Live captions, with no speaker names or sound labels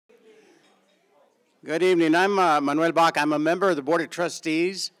Good evening. I'm Manuel Bach. I'm a member of the Board of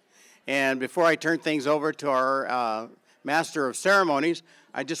Trustees. And before I turn things over to our Master of Ceremonies,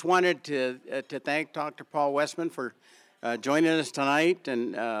 I just wanted to thank Dr. Paul Westman for joining us tonight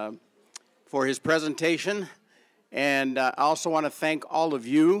and for his presentation. And I also want to thank all of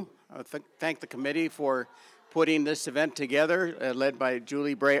you. Thank the committee for putting this event together, led by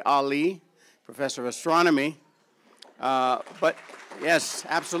Julie Bray Ali, Professor of Astronomy. But yes,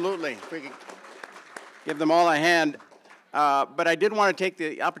 absolutely. If we can give them all a hand. But I did want to take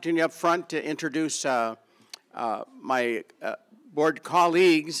the opportunity up front to introduce my board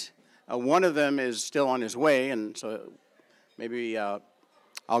colleagues. One of them is still on his way, and so maybe I'll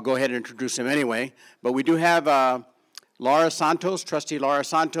go ahead and introduce him anyway. But we do have Laura Santos, Trustee Laura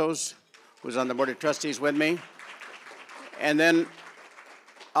Santos, who's on the Board of Trustees with me. And then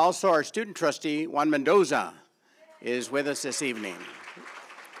also our student trustee, Juan Mendoza, is with us this evening.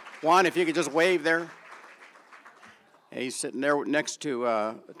 Juan, if you could just wave there. He's sitting there next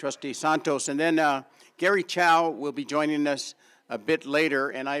to Trustee Santos. And then Gary Chow will be joining us a bit later.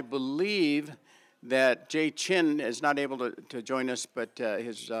 And I believe that Jay Chin is not able to join us, but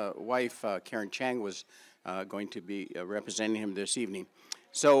his wife, Karen Chang, was going to be representing him this evening.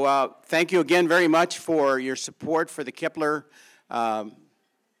 So thank you again very much for your support for the Kepler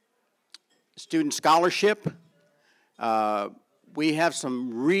Student Scholarship. We have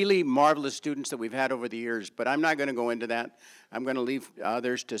some really marvelous students that we've had over the years, but I'm not going to go into that. I'm going to leave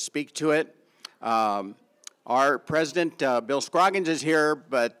others to speak to it. Our president, Bill Scroggins, is here,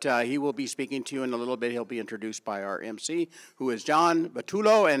 but he will be speaking to you in a little bit. He'll be introduced by our MC, who is John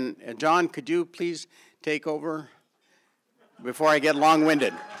Batullo. And John, could you please take over before I get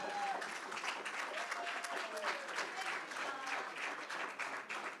long-winded?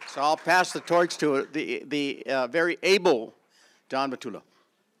 So I'll pass the torch to the very able John Batullo.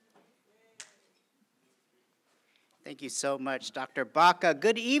 Thank you so much, Dr. Baca.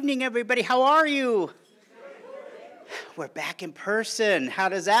 Good evening, everybody. How are you? We're back in person. How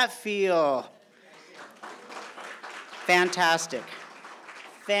does that feel? Fantastic.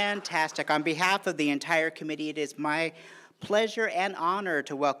 Fantastic. On behalf of the entire committee, it is my pleasure and honor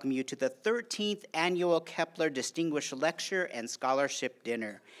to welcome you to the 13th Annual Kepler Distinguished Lecture and Scholarship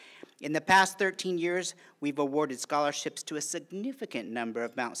Dinner. In the past 13 years, we've awarded scholarships to a significant number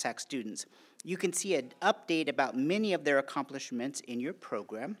of Mount SAC students. You can see an update about many of their accomplishments in your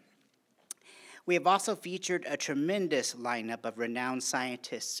program. We have also featured a tremendous lineup of renowned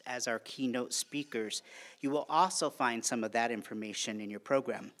scientists as our keynote speakers. You will also find some of that information in your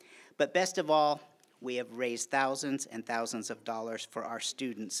program. But best of all, we have raised thousands and thousands of dollars for our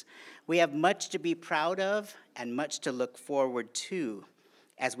students. We have much to be proud of and much to look forward to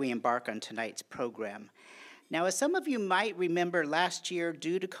as we embark on tonight's program. Now, as some of you might remember, last year,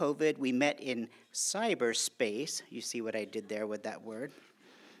 due to COVID, we met in cyberspace. You see what I did there with that word.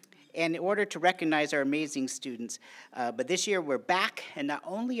 In order to recognize our amazing students. But this year we're back, and not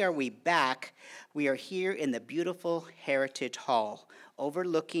only are we back, we are here in the beautiful Heritage Hall,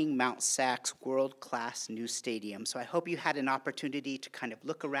 overlooking Mount SAC's world-class new stadium. So I hope you had an opportunity to kind of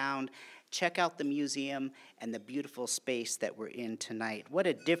look around, check out the museum and the beautiful space that we're in tonight. What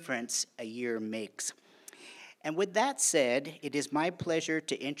a difference a year makes. And with that said, it is my pleasure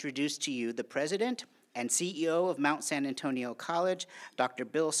to introduce to you the president and CEO of Mount San Antonio College, Dr.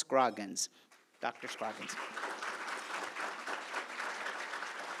 Bill Scroggins. Dr. Scroggins.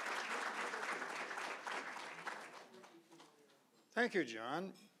 Thank you,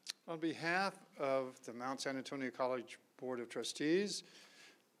 John. On behalf of the Mount San Antonio College Board of Trustees,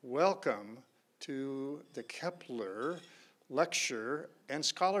 welcome to the Kepler Lecture and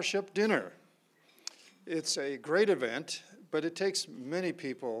Scholarship Dinner. It's a great event, but it takes many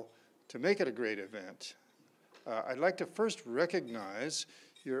people to make it a great event. I'd like to first recognize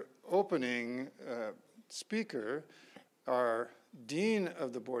your opening speaker, our Dean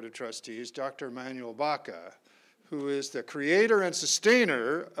of the Board of Trustees, Dr. Manuel Baca, who is the creator and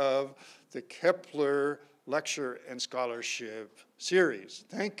sustainer of the Kepler Lecture and Scholarship Series.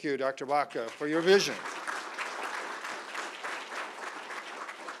 Thank you, Dr. Baca, for your vision.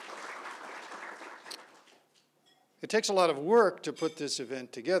 It takes a lot of work to put this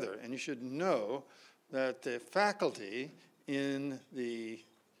event together, and you should know that the faculty in the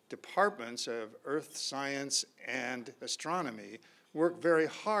departments of earth science and astronomy work very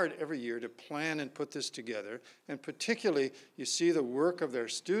hard every year to plan and put this together, and particularly you see the work of their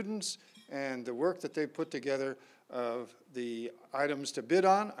students and the work that they put together of the items to bid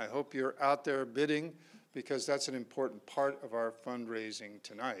on. I hope you're out there bidding, because that's an important part of our fundraising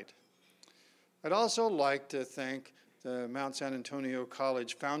tonight. I'd also like to thank the Mount San Antonio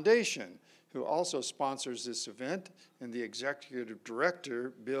College Foundation, who also sponsors this event, and the executive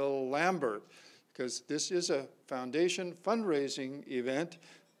director, Bill Lambert, because this is a foundation fundraising event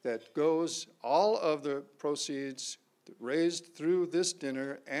that goes, all of the proceeds raised through this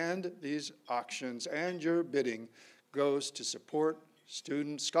dinner and these auctions and your bidding goes to support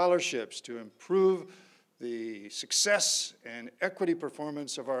student scholarships to improve the success and equity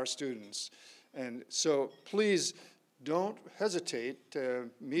performance of our students. And so please don't hesitate to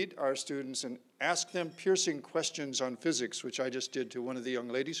meet our students and ask them piercing questions on physics, which I just did to one of the young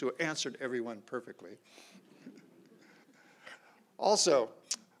ladies who answered everyone perfectly. Also,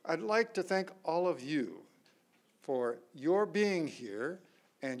 I'd like to thank all of you for your being here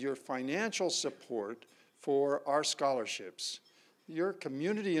and your financial support for our scholarships. Your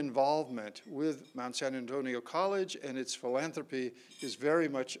community involvement with Mount San Antonio College and its philanthropy is very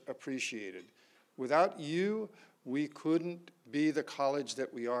much appreciated. Without you, we couldn't be the college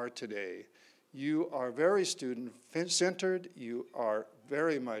that we are today. You are very student-centered. You are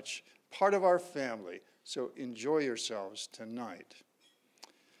very much part of our family, so enjoy yourselves tonight.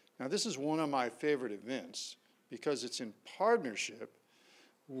 Now, this is one of my favorite events because it's in partnership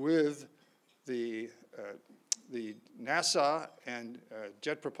with the NASA and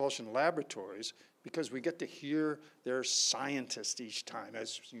Jet Propulsion Laboratories, because we get to hear their scientists each time.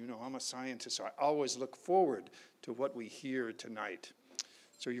 As you know, I'm a scientist, so I always look forward to what we hear tonight.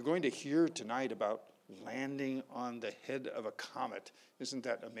 So you're going to hear tonight about landing on the head of a comet. Isn't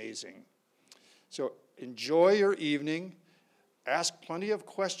that amazing? So enjoy your evening. Ask plenty of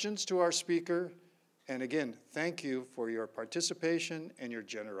questions to our speaker. And again, thank you for your participation and your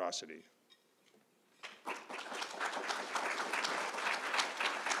generosity.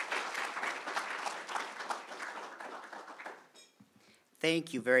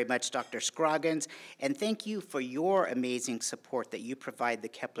 Thank you very much, Dr. Scroggins, and thank you for your amazing support that you provide the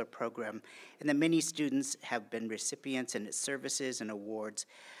Kepler program, and the many students have been recipients in its services and awards.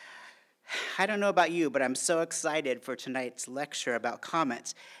 I don't know about you, but I'm so excited for tonight's lecture about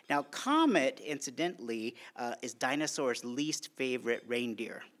comets. Now, comet, incidentally, is dinosaurs' least favorite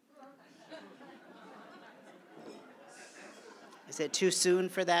reindeer. Is it too soon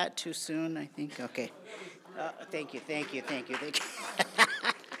for that? Too soon, I think? Okay. Thank you.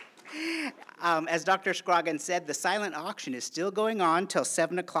 As Dr. Scroggins said, the silent auction is still going on till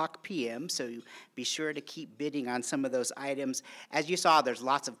 7 o'clock p.m., so be sure to keep bidding on some of those items. As you saw, there's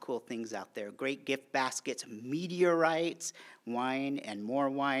lots of cool things out there. Great gift baskets, meteorites, wine, and more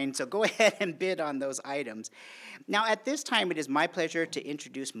wine. So go ahead and bid on those items. Now, at this time, it is my pleasure to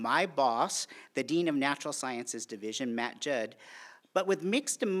introduce my boss, the Dean of Natural Sciences Division, Matt Judd. But with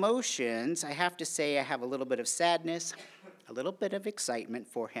mixed emotions, I have to say I have a little bit of sadness, a little bit of excitement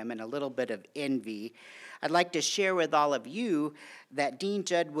for him, and a little bit of envy. I'd like to share with all of you that Dean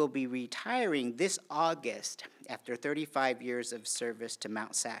Judd will be retiring this August after 35 years of service to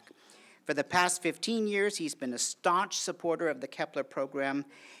Mount Sac. For the past 15 years, he's been a staunch supporter of the Kepler program,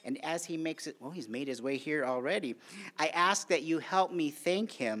 and as he makes it, well, he's made his way here already. I ask that you help me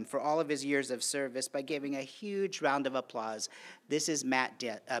thank him for all of his years of service by giving a huge round of applause. This is Matt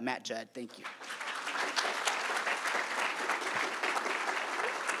Judd. Thank you.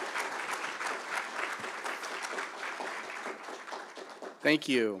 Thank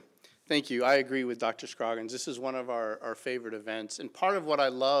you. Thank you. I agree with Dr. Scroggins. This is one of our favorite events. And part of what I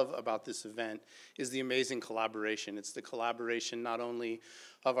love about this event is the amazing collaboration. It's the collaboration not only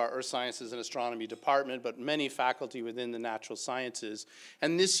of our Earth Sciences and Astronomy department, but many faculty within the natural sciences.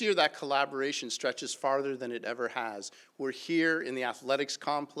 And this year, that collaboration stretches farther than it ever has. We're here in the athletics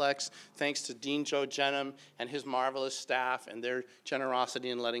complex, thanks to Dean Joe Jenham and his marvelous staff and their generosity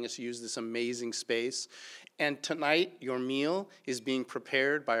in letting us use this amazing space. And tonight, your meal is being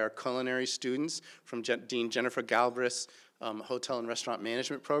prepared by our culinary students from Dean Jennifer Galbraith's Hotel and Restaurant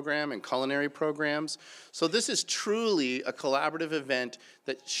Management Program and culinary programs. So this is truly a collaborative event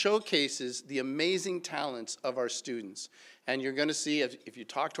that showcases the amazing talents of our students. And you're going to see, if you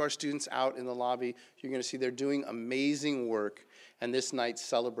talk to our students out in the lobby, you're going to see they're doing amazing work, and this night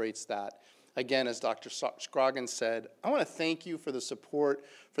celebrates that. Again, as Dr. Scroggins said, I want to thank you for the support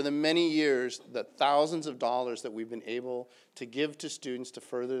for the many years, the thousands of dollars that we've been able to give to students to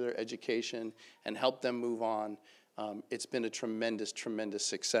further their education and help them move on. It's been a tremendous, tremendous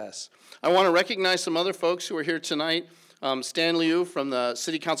success. I want to recognize some other folks who are here tonight. Stan Liu from the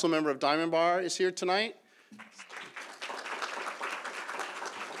City Council member of Diamond Bar is here tonight.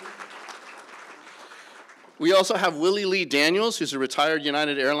 We also have Willie Lee Daniels, who's a retired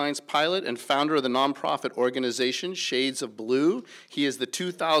United Airlines pilot and founder of the nonprofit organization Shades of Blue. He is the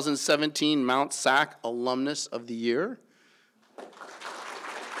 2017 Mount Sac Alumnus of the Year.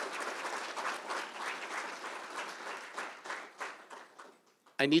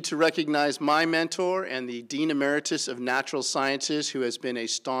 I need to recognize my mentor and the Dean Emeritus of Natural Sciences, who has been a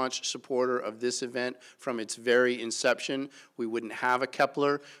staunch supporter of this event from its very inception. We wouldn't have a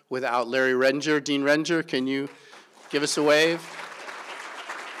Kepler without Larry Redinger. Dean Redinger, can you give us a wave?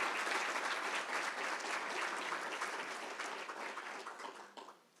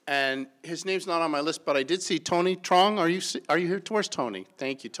 And his name's not on my list, but I did see Tony Trong. Are you here? Where's Tony?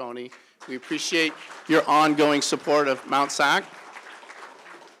 Thank you, Tony. We appreciate your ongoing support of Mount SAC.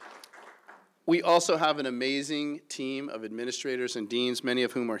 We also have an amazing team of administrators and deans, many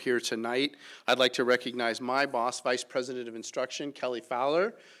of whom are here tonight. I'd like to recognize my boss, Vice President of Instruction, Kelly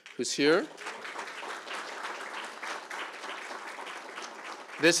Fowler, who's here.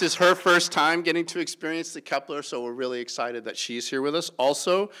 This is her first time getting to experience the Kepler, so we're really excited that she's here with us.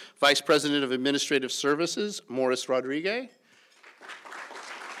 Also, Vice President of Administrative Services, Morris Rodriguez.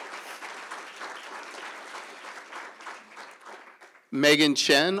 Megan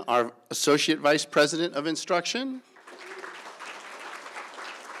Chen, our Associate Vice President of Instruction.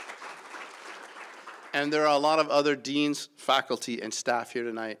 And there are a lot of other deans, faculty, and staff here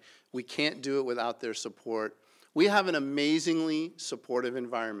tonight. We can't do it without their support. We have an amazingly supportive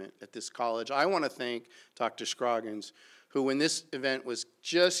environment at this college. I want to thank Dr. Scroggins, who when this event was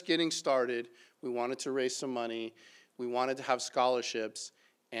just getting started, we wanted to raise some money, we wanted to have scholarships,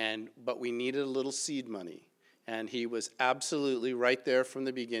 but we needed a little seed money. And he was absolutely right there from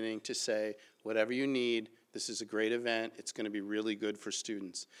the beginning to say, whatever you need, this is a great event, it's going to be really good for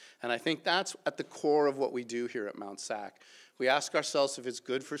students. And I think that's at the core of what we do here at Mount SAC. We ask ourselves if it's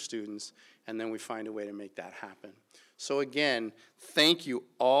good for students, and then we find a way to make that happen. So again, thank you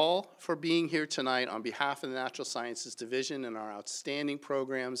all for being here tonight on behalf of the Natural Sciences Division and our outstanding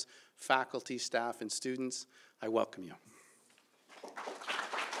programs, faculty, staff, and students. I welcome you.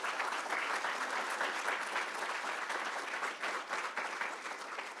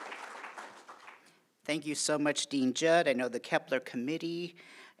 Thank you so much, Dean Judd. I know the Kepler Committee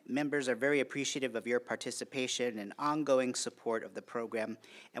members are very appreciative of your participation and ongoing support of the program,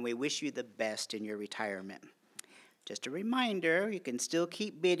 and we wish you the best in your retirement. Just a reminder, you can still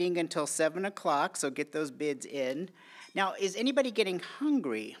keep bidding until 7 o'clock, so get those bids in. Now, is anybody getting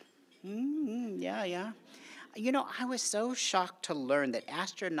hungry? Yeah. You know, I was so shocked to learn that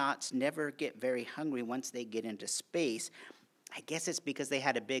astronauts never get very hungry once they get into space. I guess it's because they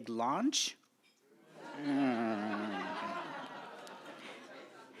had a big launch?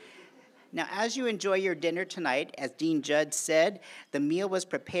 Now, as you enjoy your dinner tonight, as Dean Judd said, the meal was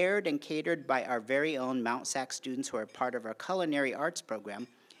prepared and catered by our very own Mount SAC students who are part of our culinary arts program.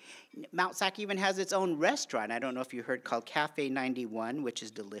 Mount SAC even has its own restaurant, I don't know if you heard, called Cafe 91, which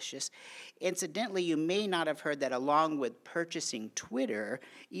is delicious. Incidentally, you may not have heard that along with purchasing Twitter,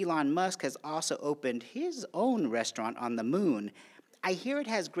 Elon Musk has also opened his own restaurant on the moon. I hear it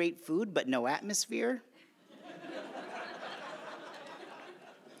has great food, but no atmosphere.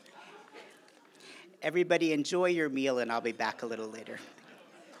 Everybody enjoy your meal, and I'll be back a little later.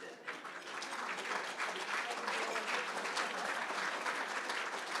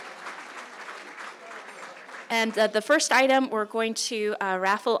 And the first item we're going to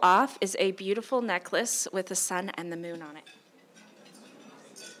raffle off is a beautiful necklace with the sun and the moon on it.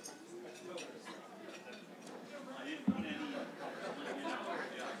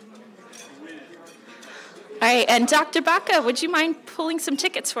 All right, and Dr. Baca, would you mind pulling some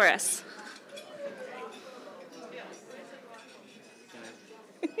tickets for us?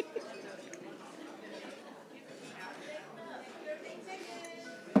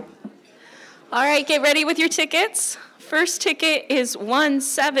 All right, get ready with your tickets. First ticket is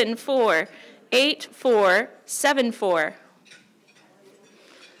 1748474.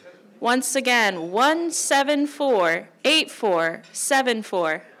 Once again,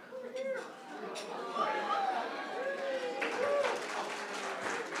 1748474.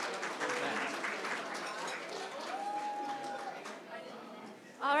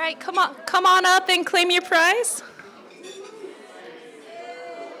 All right, come on up and claim your prize.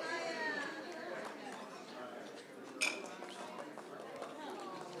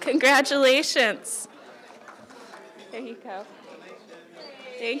 Congratulations. There you go.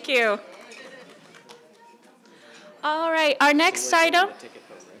 Thank you. All right, our next item.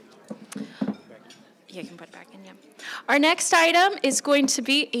 You can put it back in, yeah. Our next item is going to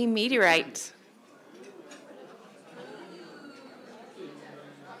be a meteorite.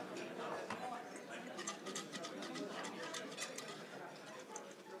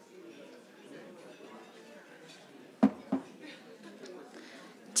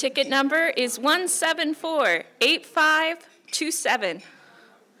 Ticket number is 1748527.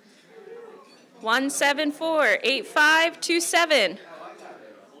 1748527.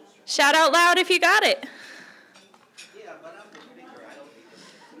 Shout out loud if you got it.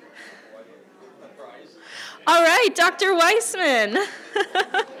 All right, Dr. Weissman.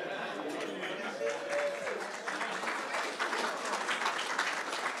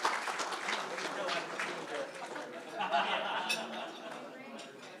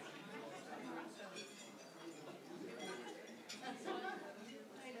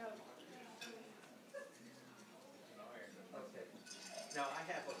 No, I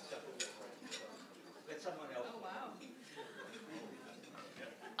have stuff but someone else. Oh, wow.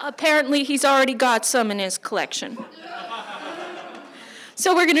 Apparently, he's already got some in his collection.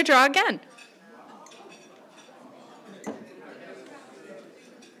 So we're going to draw again. Thank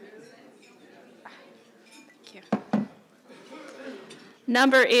you.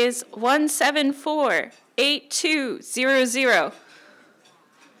 Number is 174-8200.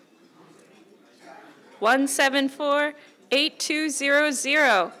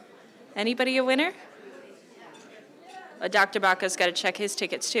 174-8200. Anybody a winner? Dr. Baca's got to check his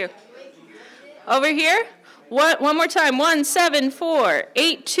tickets too. Over here, one more time,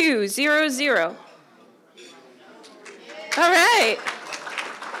 174-8200. All right.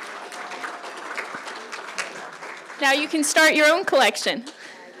 Now you can start your own collection.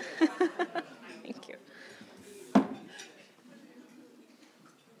 Thank you.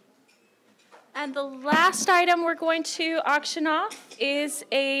 And the last item we're going to auction off is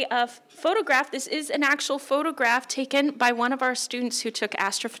a photograph. This is an actual photograph taken by one of our students who took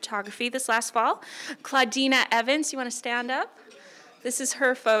astrophotography this last fall. Claudina Evans, you want to stand up? This is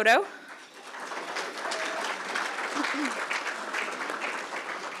her photo.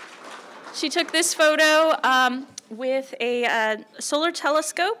 She took this photo with a solar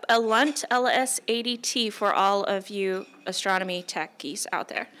telescope, a Lunt LS80T for all of you astronomy tech geeks out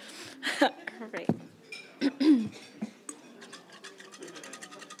there. All right.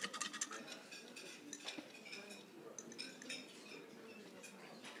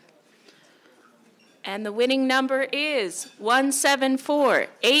 And the winning number is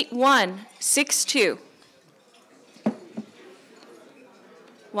 174-8162.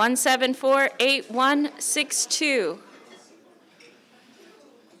 174-8162.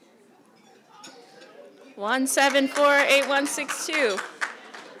 174-8162.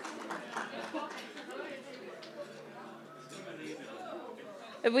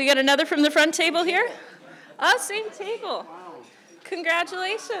 Have we got another from the front table here? Oh, same table.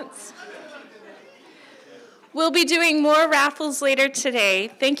 Congratulations. We'll be doing more raffles later today.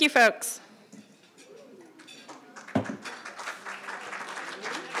 Thank you, folks.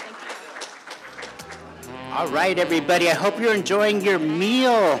 All right, everybody, I hope you're enjoying your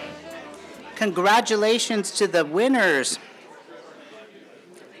meal. Congratulations to the winners.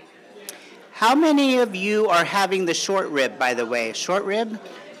 How many of you are having the short rib, by the way? Short rib?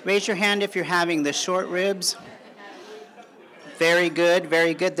 Raise your hand if you're having the short ribs. Very good,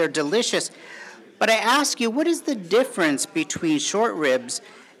 very good. They're delicious. But I ask you, what is the difference between short ribs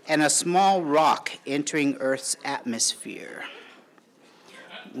and a small rock entering Earth's atmosphere?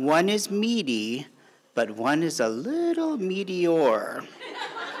 One is meaty, but one is a little meteor.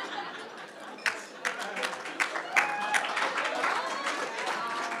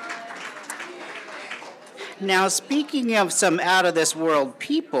 Now, speaking of some out-of-this-world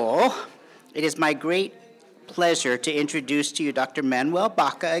people, it is my great pleasure to introduce to you Dr. Manuel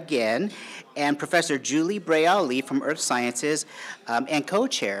Baca again, and Professor Julie Breauli from Earth Sciences, and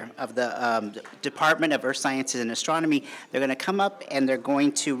co-chair of the Department of Earth Sciences and Astronomy. They're going to come up and they're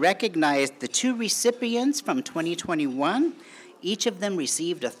going to recognize the two recipients from 2021. Each of them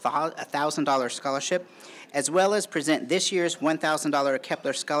received a $1,000 scholarship, as well as present this year's $1,000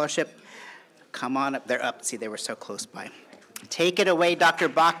 Kepler scholarship. Come on up. They're up. See, they were so close by. Take it away, Dr.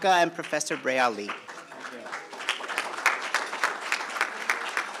 Baca and Professor Breauli.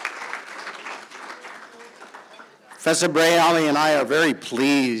 Professor Breauli and I are very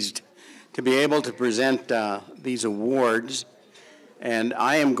pleased to be able to present these awards. And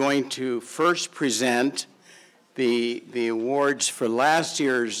I am going to first present the awards for last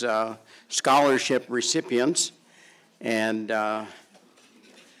year's scholarship recipients. And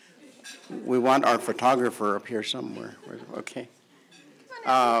we want our photographer up here somewhere. Okay.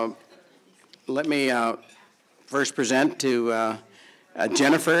 Let me first present to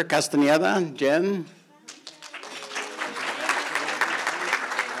Jennifer Castaneda. Jen.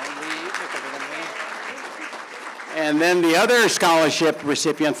 And then the other scholarship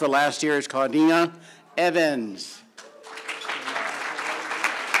recipient for last year is Claudina Evans.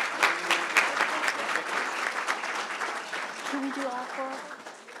 Can we do all four?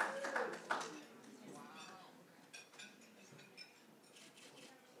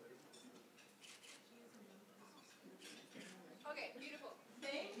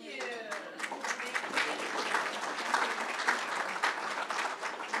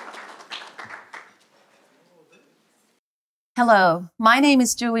 Hello, my name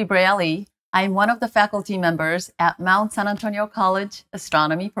is Julie Braille. I'm one of the faculty members at Mount San Antonio College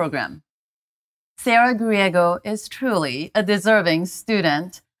Astronomy Program. Sarah Griego is truly a deserving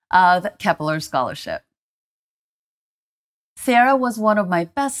student of Kepler Scholarship. Sarah was one of my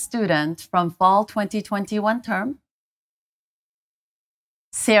best students from fall 2021 term.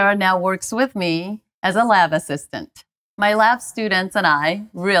 Sarah now works with me as a lab assistant. My lab students and I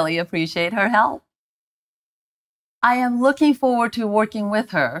really appreciate her help. I am looking forward to working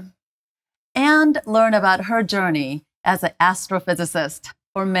with her and learn about her journey as an astrophysicist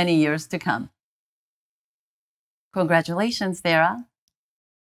for many years to come. Congratulations, Sarah.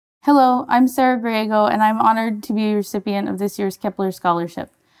 Hello, I'm Sarah Griego, and I'm honored to be a recipient of this year's Kepler Scholarship.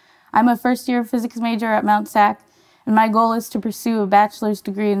 I'm a first-year physics major at Mount SAC, and my goal is to pursue a bachelor's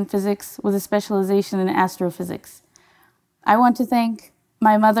degree in physics with a specialization in astrophysics. I want to thank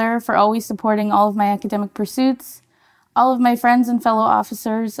my mother for always supporting all of my academic pursuits, all of my friends and fellow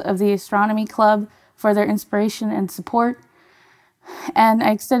officers of the Astronomy Club for their inspiration and support, and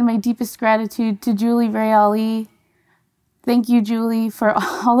I extend my deepest gratitude to Julie Vreali. Thank you, Julie, for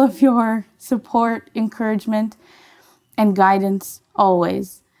all of your support, encouragement, and guidance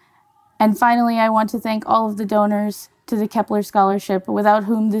always. And finally, I want to thank all of the donors to the Kepler Scholarship, without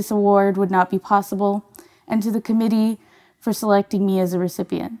whom this award would not be possible, and to the committee for selecting me as a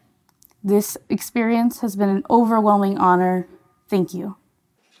recipient. This experience has been an overwhelming honor. Thank you.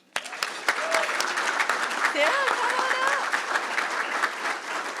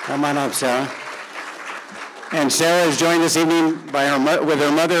 Come on up, Sarah. And Sarah is joined this evening by with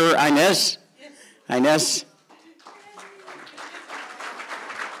her mother, Inez. Inez.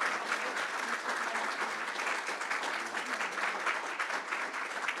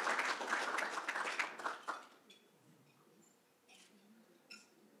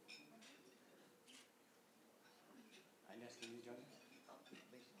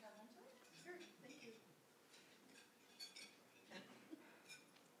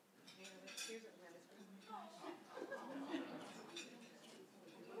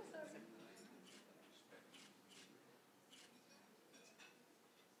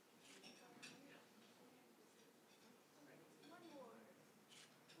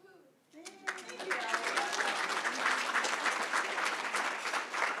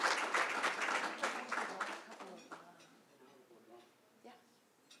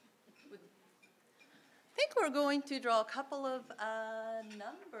 We're going to draw a couple of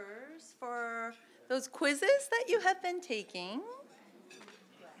numbers for those quizzes that you have been taking.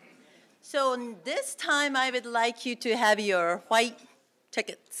 So this time I would like you to have your white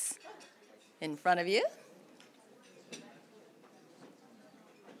tickets in front of you.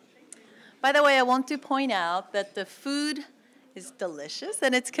 By the way, I want to point out that the food is delicious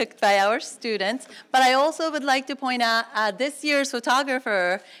and it's cooked by our students. But I also would like to point out this year's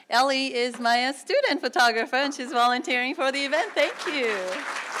photographer, Ellie, is my student photographer and she's volunteering for the event. Thank you.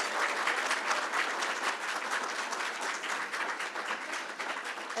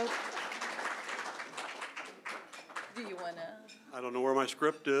 Oh. Do you want to? I don't know where my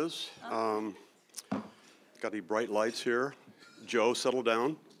script is. Got any bright lights here? Joe, settle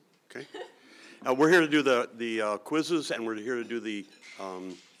down. Okay. We're here to do the quizzes, and we're here to do the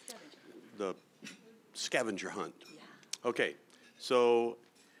scavenger hunt. Yeah. Okay, so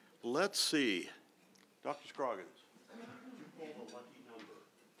let's see. Dr. Scroggins, you pulled a lucky number.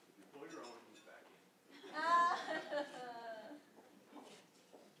 If you pull your own, he's back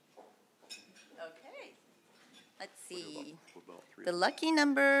in. Okay, let's see. The lucky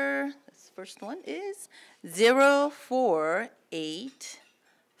number, this first one is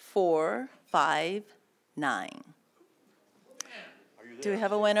 048459. Do we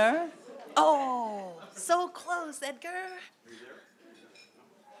have a winner? Oh, so close, Edgar.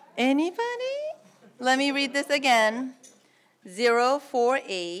 Anybody? Let me read this again.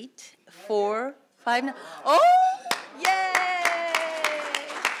 048459. Oh, yay!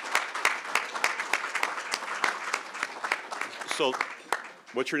 So,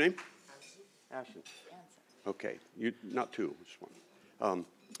 what's your name? Ashton. Okay, you not two, just one.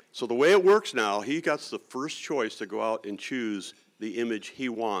 So the way it works now, he got the first choice to go out and choose the image he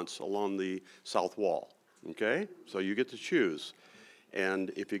wants along the south wall. Okay, so you get to choose,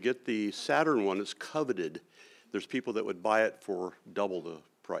 and if you get the Saturn one, it's coveted. There's people that would buy it for double the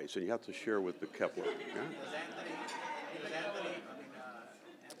price, and you have to share with the Kepler.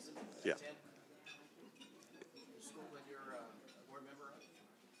 Yeah. Yeah.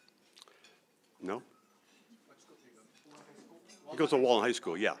 No? He goes to Wallen High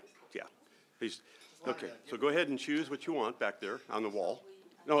School, yeah, yeah. He's, okay, so go ahead and choose what you want back there on the wall.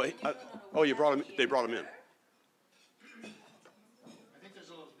 No, oh, you brought him, they brought him in.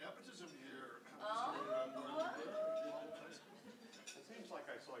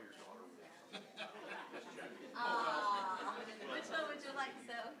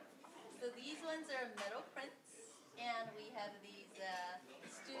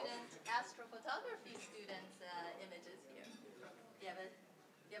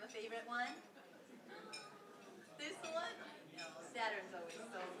 favorite one? This one? No, Saturn's always so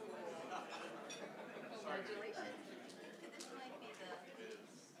cool. Congratulations. This might be the thing.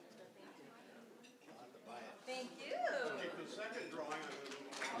 Thank you. The second drawing,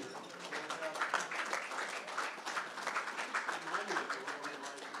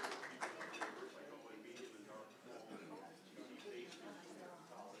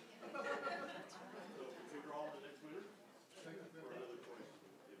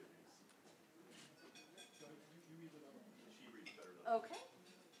 Okay.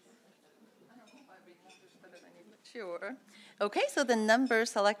 Sure. Okay, so the number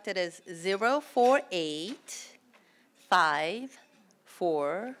selected is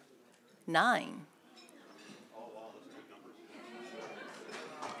 048-549.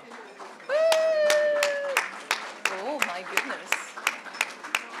 Oh my goodness.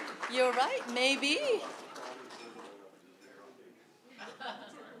 You're right, maybe.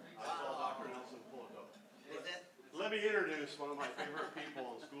 let me introduce one of my favorite people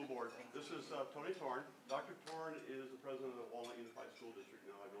on the school board. This is Tony Torn. Dr. Torn is the president of the Walnut Unified School District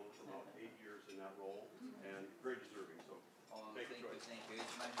now. I've known him for about 8 years in that role, and very deserving. So, take a choice. Thank you.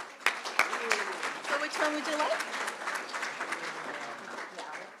 It's my So which one would you like?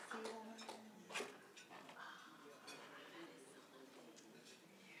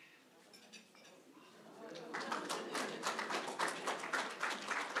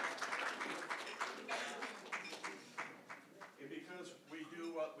 And because we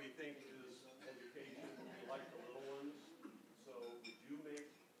do what we think is education, we like the little ones, so we do make a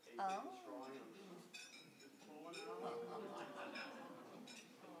big drawing on this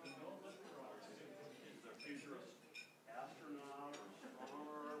pulling out. Is there future astronaut or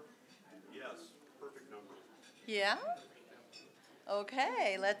star? Yes, perfect number. Yeah?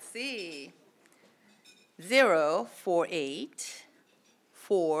 Okay, let's see.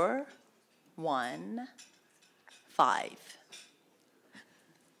 048-415.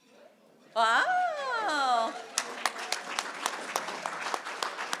 Wow.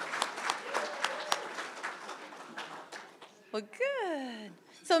 Well, good.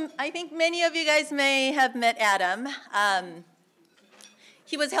 So I think many of you guys may have met Adam.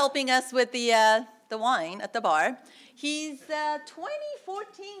 He was helping us with the wine at the bar. He's a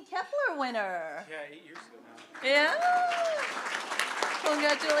 2014 Kepler winner. Yeah, 8 years ago now. Yeah.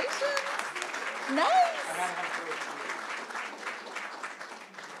 Congratulations. Nice.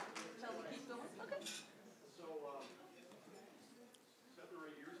 Shall we keep going? Okay. So, 7 or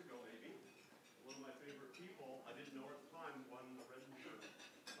 8 years ago, maybe, one of my favorite people, I didn't know at the time, won the Register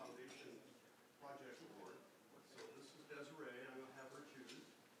Foundation Project Award. So this is Desiree, I'm going to have her choose.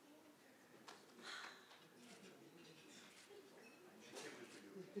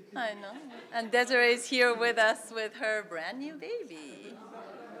 I know. And Desiree is here with us with her brand new baby.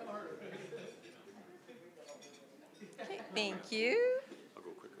 Okay, thank you. I'll go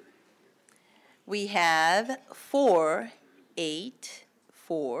quicker. We have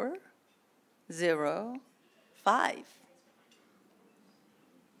 48405.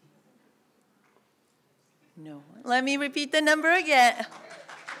 No. Let me repeat the number again.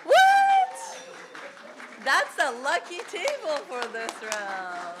 What? That's a lucky table for this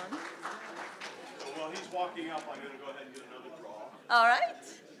round. So while he's walking up, I'm going to go ahead and get another draw. All right.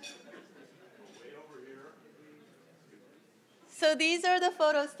 Way over here. So these are the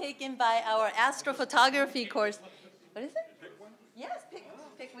photos taken by our astrophotography course. What is it? Pick one. Yes, pick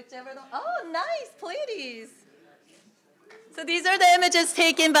whichever. Oh, nice, Pleiades. So these are the images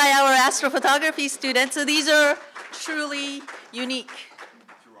taken by our astrophotography students. So these are truly unique.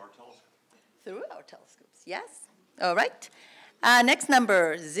 Through our telescope. Through our telescopes, yes. All right. Next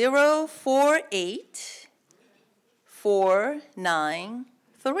number,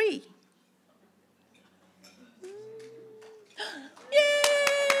 048-493. Yay!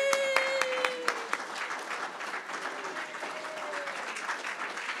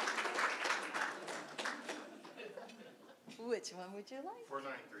 Which one would you like?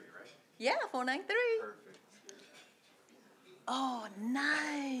 493, right? Yeah, 493. Perfect. Oh,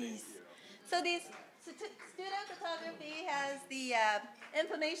 nice. So these student photography has the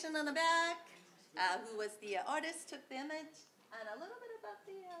information on the back, who was the artist, took the image, and a little bit about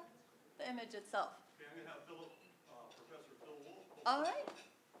the image itself. Okay, I'm going to have Professor Phil Wolf. All right.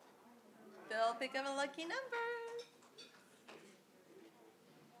 Phil, pick up a lucky number.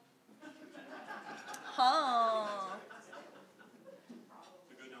 Huh. It's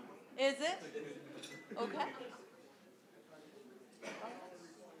a good number. Is it? Okay.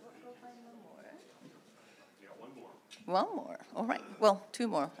 Yeah, one more. One more. All right. Well, two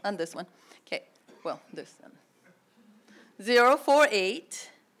more on this one. Okay. Well, this one. 048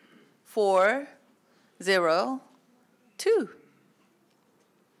 402.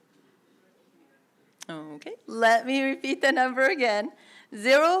 Okay, let me repeat the number again.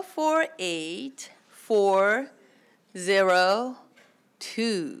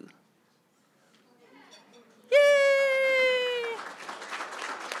 048402. Yay!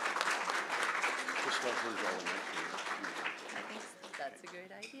 I think that's a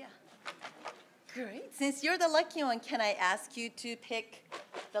great idea. Great. Since you're the lucky one, can I ask you to pick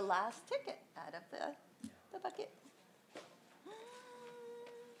the last ticket out of the bucket?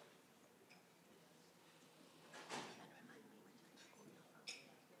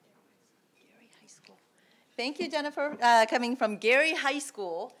 Gary High School. Thank you, Jennifer, coming from Gary High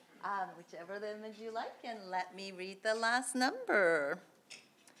School. Whichever image you like, and let me read the last number.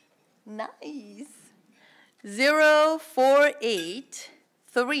 Nice.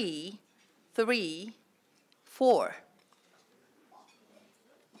 048334.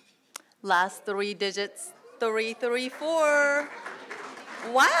 Last 3 digits, 334.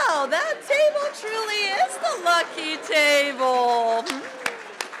 Wow, that table truly is the lucky table.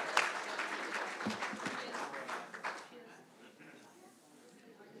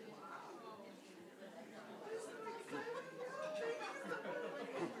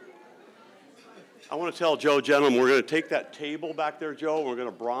 I want to tell Joe, gentlemen, we're going to take that table back there, Joe, and we're going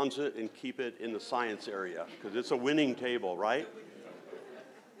to bronze it and keep it in the science area, because it's a winning table, right?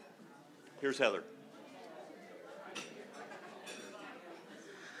 Here's Heather.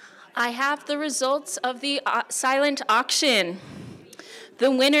 I have the results of the silent auction. The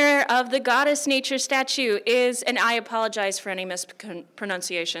winner of the Goddess Nature statue is, and I apologize for any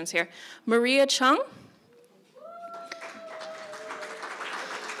mispronunciations here, Maria Chung.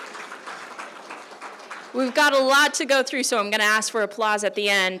 We've got a lot to go through, so I'm going to ask for applause at the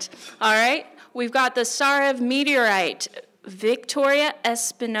end. All right? We've got the Sarev meteorite, Victoria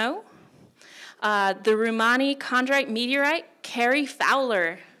Espino. The Rumani chondrite meteorite, Carrie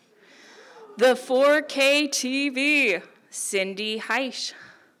Fowler. The 4K TV, Cindy Heisch.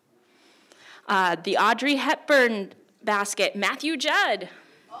 The Audrey Hepburn basket, Matthew Judd.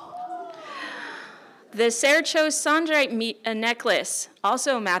 The Serchos Sondrite necklace,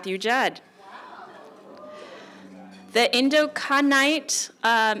 also Matthew Judd. The Indoconite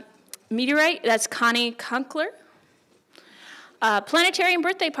meteorite, that's Connie Kunkler. Planetarium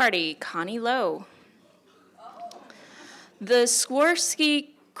birthday party, Connie Lowe. The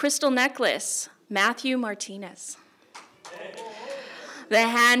Swarovski crystal necklace, Matthew Martinez. The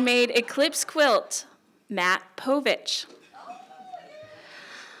handmade eclipse quilt, Matt Povich.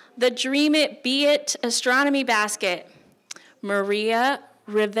 The Dream It Be It astronomy basket, Maria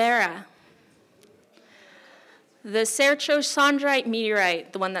Rivera. The Serchos Sondrite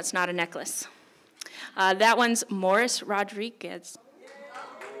meteorite, the one that's not a necklace. That one's Morris Rodriguez.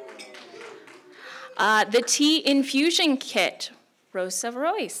 The tea infusion kit, Rosa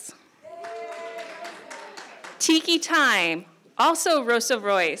Royce. Tiki time, also Rosa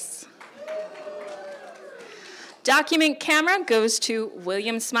Royce. Document camera goes to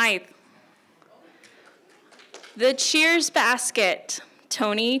William Smythe. The Cheers basket,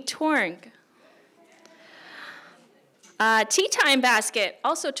 Tony Torng. Tea time basket,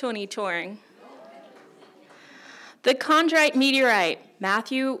 also Tony Torng. The chondrite meteorite,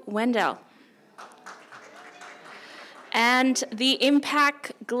 Matthew Wendell. And the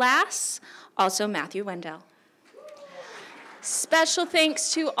impact glass, also Matthew Wendell. Special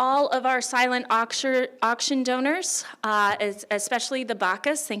thanks to all of our silent auction donors, especially the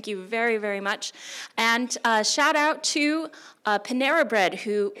Bacchus. Thank you very, very much. And shout out to Panera Bread,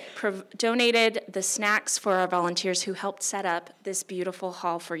 who donated the snacks for our volunteers who helped set up this beautiful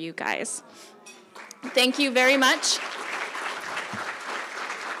hall for you guys. Thank you very much.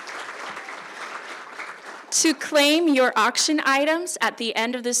 To claim your auction items at the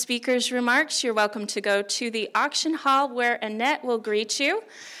end of the speaker's remarks, you're welcome to go to the auction hall where Annette will greet you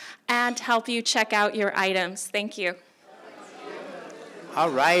and help you check out your items. Thank you. All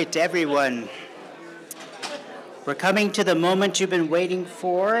right, everyone. We're coming to the moment you've been waiting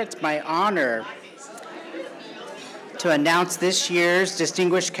for. It's my honor to announce this year's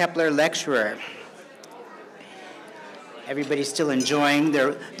Distinguished Kepler Lecturer. Everybody's still enjoying.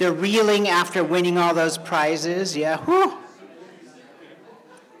 They're reeling after winning all those prizes. Yeah, whew.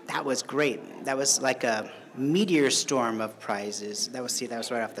 That was great. That was like a meteor storm of prizes. That was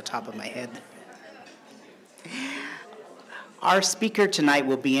right off the top of my head. Our speaker tonight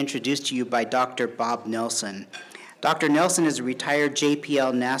will be introduced to you by Dr. Bob Nelson. Dr. Nelson is a retired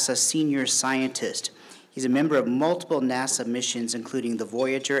JPL NASA senior scientist. He's a member of multiple NASA missions, including the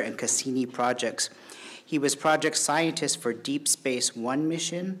Voyager and Cassini projects. He was project scientist for Deep Space One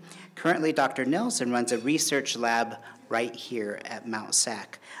mission, Currently, Dr. Nelson runs a research lab right here at Mount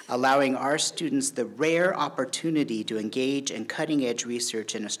SAC, allowing our students the rare opportunity to engage in cutting-edge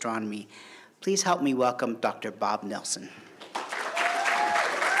research in astronomy. Please help me welcome Dr. Bob Nelson.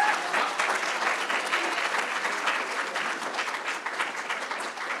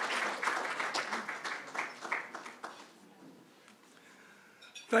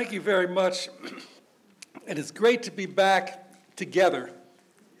 Thank you very much. And it's great to be back together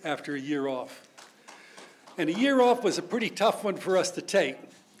after a year off. And a year off was a pretty tough one for us to take,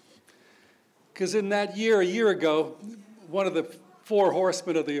 because in that year, a year ago, one of the four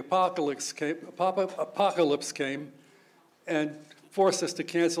horsemen of the apocalypse came and forced us to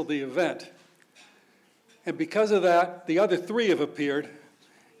cancel the event. And because of that, the other three have appeared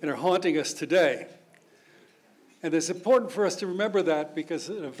and are haunting us today. And it's important for us to remember that, because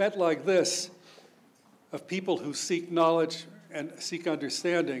an event like this, of people who seek knowledge and seek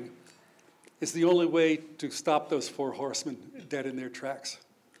understanding, is the only way to stop those four horsemen dead in their tracks.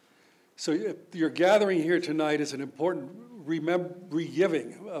 So your gathering here tonight is an important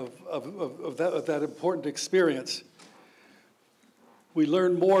re-giving of that important experience. We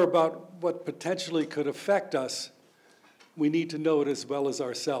learn more about what potentially could affect us. We need to know it as well as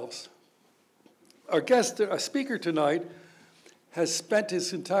ourselves. Our speaker tonight has spent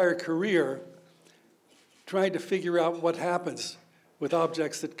his entire career trying to figure out what happens with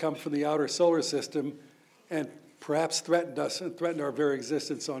objects that come from the outer solar system and perhaps threaten us and threaten our very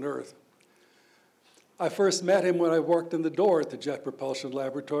existence on Earth. I first met him when I worked in the door at the Jet Propulsion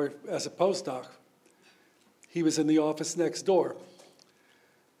Laboratory as a postdoc. He was in the office next door.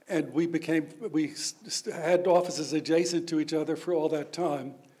 And we had offices adjacent to each other for all that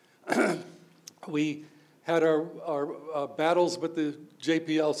time. We had our battles with the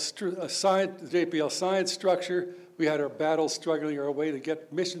JPL science structure. We had our battles struggling our way to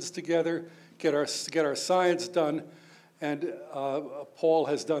get missions together, get our science done, and Paul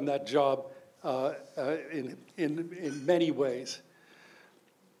has done that job in many ways.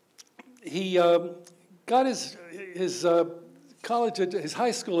 He got his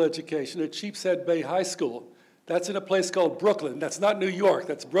high school education at Sheepshead Bay High School. That's in a place called Brooklyn. That's not New York,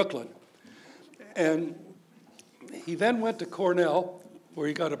 that's Brooklyn. And he then went to Cornell, where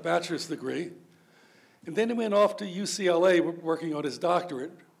he got a bachelor's degree. And then he went off to UCLA working on his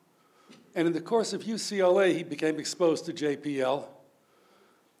doctorate. And in the course of UCLA, he became exposed to JPL.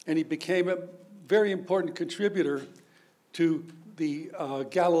 And he became a very important contributor to the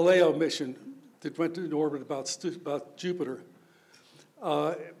Galileo mission that went in orbit about Jupiter.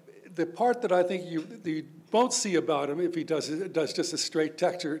 The part that I think you won't see about him, if he does just a straight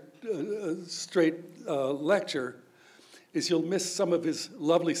lecture, is you'll miss some of his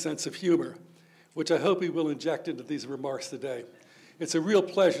lovely sense of humor, which I hope he will inject into these remarks today. It's a real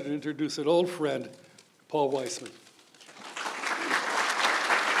pleasure to introduce an old friend, Paul Weissman.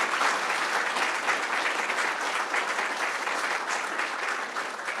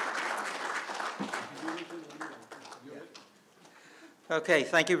 Okay,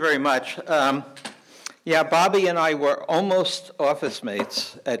 thank you very much. Yeah, Bobby and I were almost office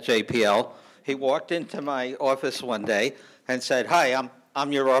mates at JPL. He walked into my office one day and said, "Hi,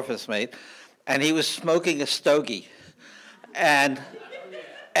 I'm your office mate," and he was smoking a stogie. And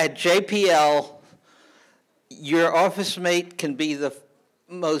at JPL, your office mate can be the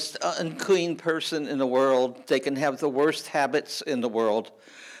most unclean person in the world. They can have the worst habits in the world,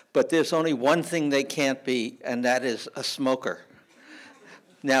 but there's only one thing they can't be, and that is a smoker.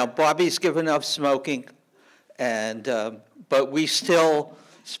 Now, Bobby's given up smoking, and but we still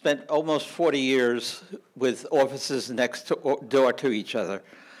spent almost 40 years with offices next door to each other.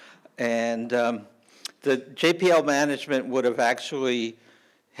 And the JPL management would have actually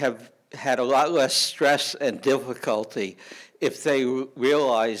have had a lot less stress and difficulty if they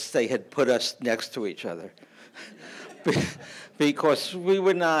realized they had put us next to each other. Because we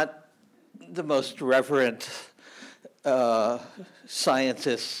were not the most reverent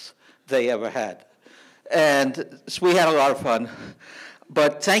scientists they ever had. And so we had a lot of fun.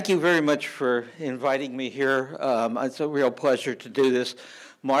 But thank you very much for inviting me here. It's a real pleasure to do this.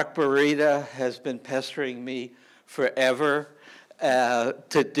 Mark Barita has been pestering me forever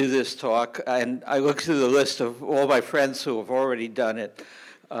to do this talk. And I looked through the list of all my friends who have already done it.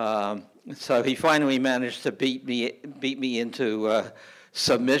 So he finally managed to beat me into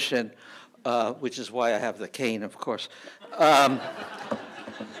submission, which is why I have the cane, of course.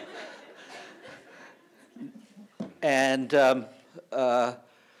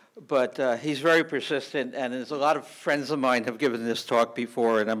 But he's very persistent, and there's a lot of friends of mine have given this talk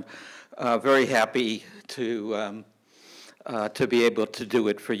before, and I'm very happy to to be able to do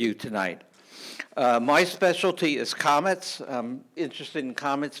it for you tonight. My specialty is comets. I'm interested in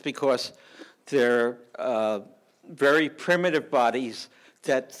comets because they're very primitive bodies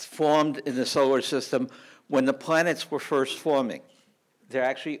that formed in the solar system when the planets were first forming. They're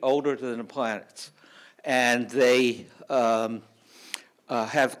actually older than the planets. And they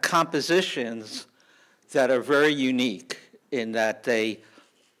have compositions that are very unique in that they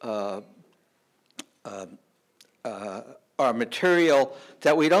are material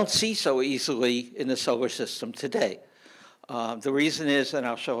that we don't see so easily in the solar system today. The reason is, and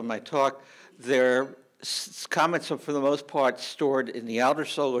I'll show in my talk, comets are for the most part stored in the outer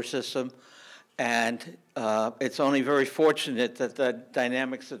solar system, and it's only very fortunate that the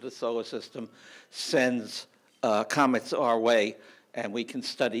dynamics of the solar system sends comets our way, and we can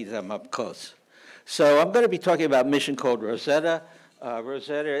study them up close. So I'm going to be talking about a mission called Rosetta.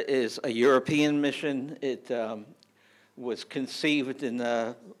 Rosetta is a European mission. It was conceived in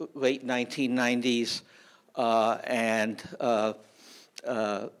the late 1990s, and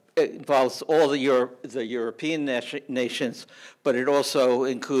it involves all the European nations, but it also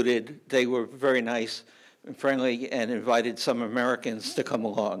included, they were very nice and friendly and invited some Americans to come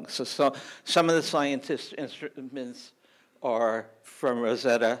along. So some of the scientists' instruments are from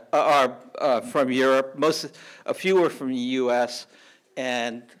Rosetta, are from Europe. A few are from the U.S.,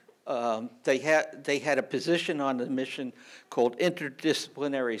 and they had a position on the mission called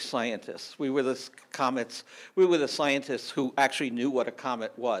interdisciplinary scientists. We were the scientists who actually knew what a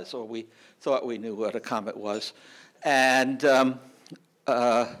comet was, or we thought we knew what a comet was. And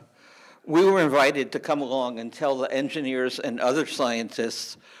we were invited to come along and tell the engineers and other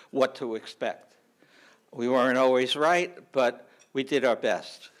scientists what to expect. We weren't always right, but we did our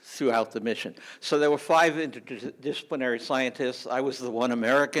best throughout the mission. So there were 5 interdisciplinary scientists. I was the one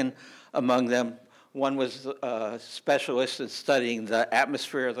American among them. One was a specialist in studying the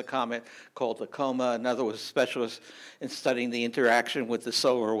atmosphere of the comet called the coma. Another was a specialist in studying the interaction with the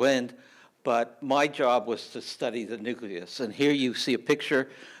solar wind. But my job was to study the nucleus. And here you see a picture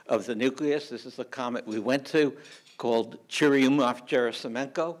of the nucleus. This is the comet we went to, called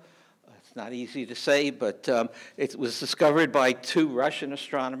Churyumov-Gerasimenko. It's not easy to say, but it was discovered by 2 Russian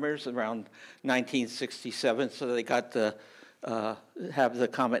astronomers around 1967, so they got to have the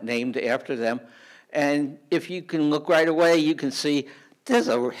comet named after them. And if you can look right away, you can see there's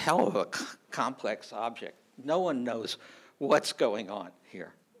a hell of a complex object. No one knows what's going on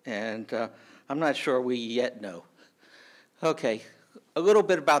here. And I'm not sure we yet know. Okay, a little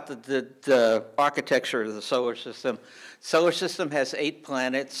bit about the architecture of the solar system. Solar system has 8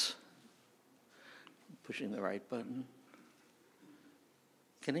 planets. Pushing the right button.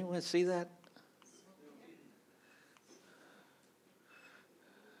 Can anyone see that?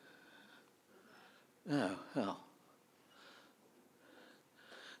 Oh, well.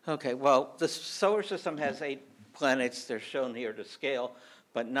 Okay, well, the solar system has 8 planets. They're shown here to scale,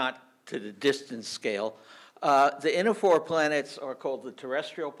 but not to the distance scale. The inner 4 planets are called the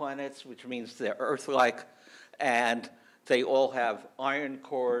terrestrial planets, which means they're Earth-like, and they all have iron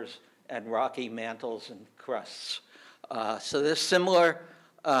cores and rocky mantles and crusts. So they're similar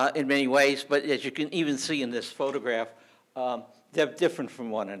in many ways, but as you can even see in this photograph, they're different from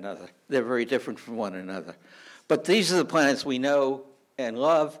one another. They're very different from one another. But these are the planets we know and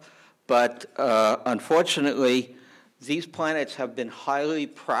love, but unfortunately, these planets have been highly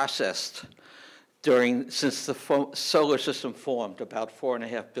processed since the solar system formed about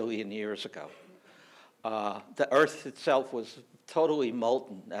 4.5 billion years ago. The Earth itself was totally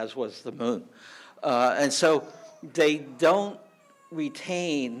molten, as was the moon. And so they don't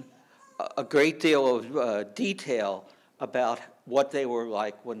retain a great deal of detail about what they were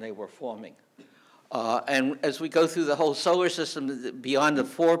like when they were forming. And as we go through the whole solar system, beyond the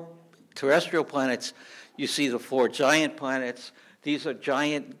 4 terrestrial planets, you see the 4 giant planets. These are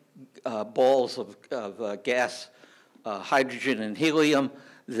giant balls of gas, hydrogen and helium,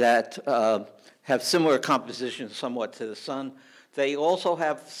 that have similar compositions somewhat to the sun. They also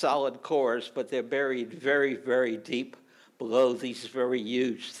have solid cores, but they're buried very, very deep below these very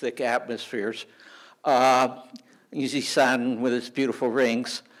huge, thick atmospheres. You see Saturn with its beautiful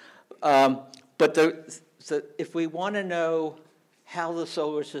rings. But if we want to know how the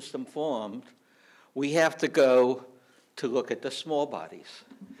solar system formed, we have to go to look at the small bodies.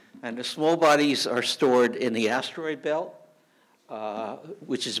 And the small bodies are stored in the asteroid belt,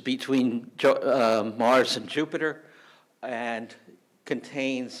 which is between Mars and Jupiter, and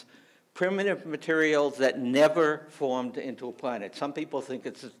contains primitive material that never formed into a planet. Some people think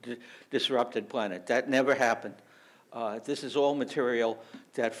it's a disrupted planet. That never happened. This is all material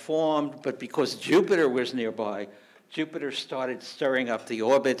that formed, but because Jupiter was nearby, Jupiter started stirring up the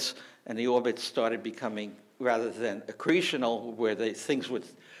orbits, and the orbits started becoming, rather than accretional, where things would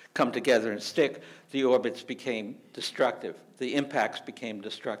come together and stick, the orbits became destructive. The impacts became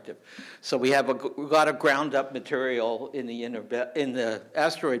destructive. So we have a lot of ground-up material in the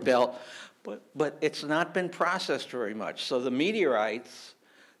asteroid belt, but it's not been processed very much. So the meteorites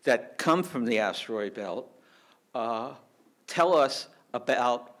that come from the asteroid belt tell us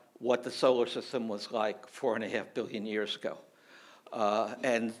about what the solar system was like 4.5 billion years ago.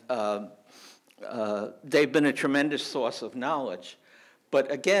 They've been a tremendous source of knowledge.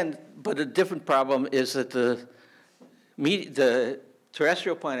 But again, a different problem is that the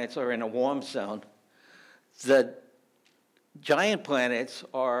terrestrial planets are in a warm zone. The giant planets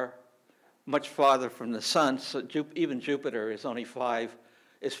are much farther from the sun, so even Jupiter is only 5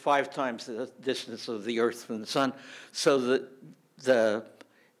 times the distance of the Earth from the sun. So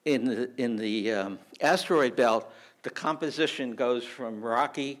in the asteroid belt, the composition goes from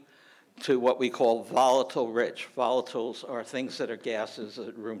rocky to what we call volatile rich. Volatiles are things that are gases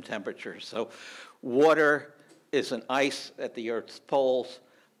at room temperature. So water is an ice at the Earth's poles,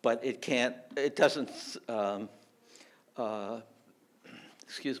 but it doesn't,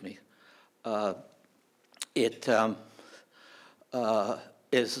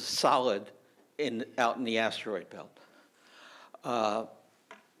 is solid out in the asteroid belt.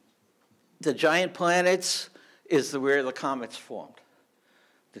 The giant planets is where the comets formed.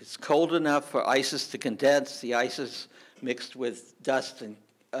 It's cold enough for ices to condense. The ices mixed with dust and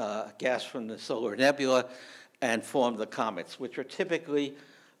gas from the solar nebula and form the comets, which are typically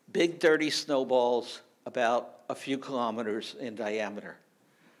big, dirty snowballs about a few kilometers in diameter.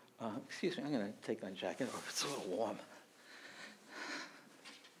 Excuse me, I'm going to take my jacket off. It's a little warm.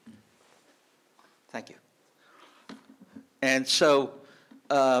 Thank you. And so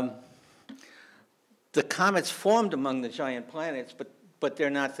the comets formed among the giant planets, but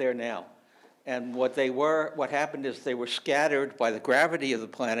they're not there now. And what happened is they were scattered by the gravity of the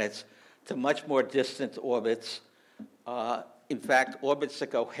planets to much more distant orbits. In fact, orbits that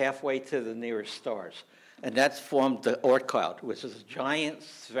go halfway to the nearest stars. And that's formed the Oort cloud, which is a giant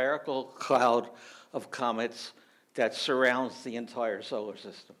spherical cloud of comets that surrounds the entire solar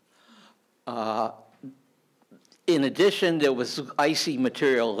system. In addition, there was icy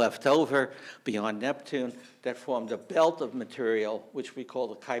material left over beyond Neptune that formed a belt of material, which we call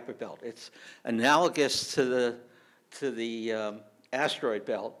the Kuiper belt. It's analogous to the asteroid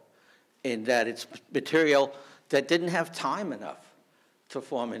belt in that it's material that didn't have time enough to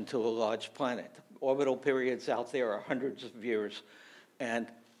form into a large planet. Orbital periods out there are hundreds of years, and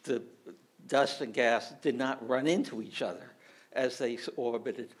the dust and gas did not run into each other as they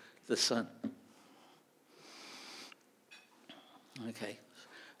orbited the sun. Okay,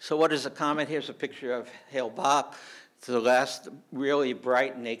 so what is a comet? Here's a picture of Hale-Bopp. It's the last really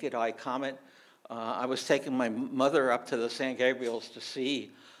bright naked eye comet. I was taking my mother up to the San Gabriels to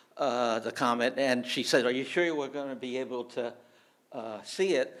see the comet, and she said, "Are you sure you were going to be able to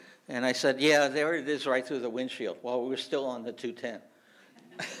see it?" And I said, "Yeah, there it is right through the windshield." Well, we were still on the 210.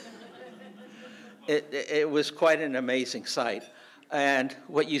 It was quite an amazing sight. And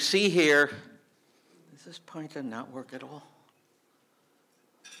what you see here, does this pointer not work at all?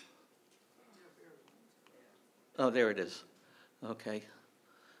 Oh, there it is. Okay.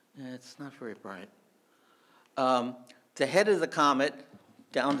 It's not very bright. The head of the comet,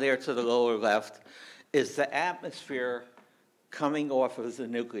 down there to the lower left, is the atmosphere coming off of the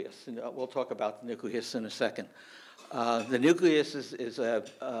nucleus. And we'll talk about the nucleus in a second. The nucleus is a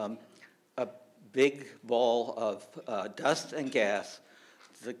big ball of dust and gas.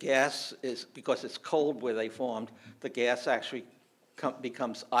 The gas is, because it's cold where they formed, the gas actually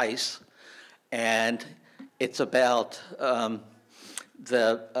becomes ice. And it's about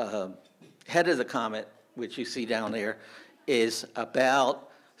the head of the comet, which you see down there, is about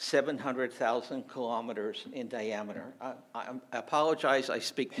 700,000 kilometers in diameter. I apologize, I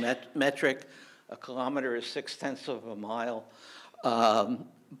speak metric. A kilometer is 6/10 of a mile.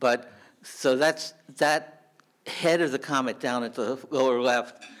 So that head of the comet down at the lower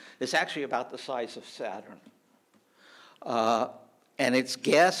left is actually about the size of Saturn. And it's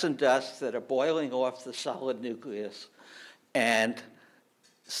gas and dust that are boiling off the solid nucleus and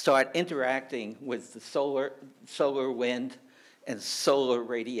start interacting with the solar wind and solar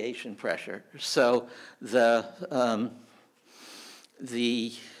radiation pressure. So the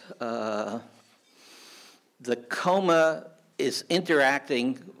coma is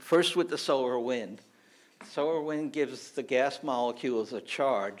interacting first with the solar wind. Solar wind gives the gas molecules a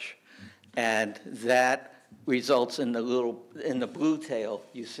charge, and that results in the blue tail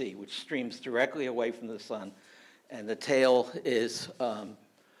you see, which streams directly away from the sun And the tail is,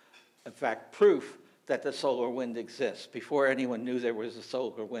 in fact, proof that the solar wind exists. Before anyone knew there was a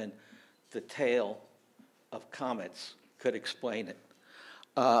solar wind, the tail of comets could explain it,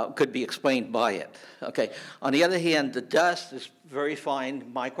 could be explained by it. Okay. On the other hand, the dust is very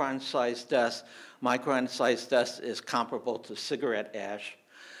fine, micron-sized dust. Micron-sized dust is comparable to cigarette ash,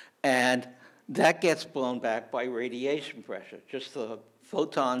 and that gets blown back by radiation pressure. Just the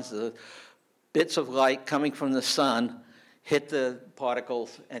photons, the bits of light coming from the sun hit the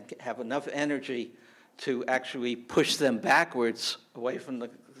particles and have enough energy to actually push them backwards away from the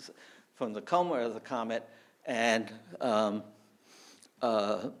coma of the comet and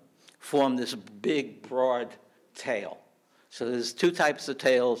form this big, broad tail. So there's two types of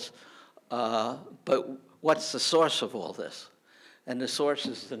tails, but what's the source of all this? And the source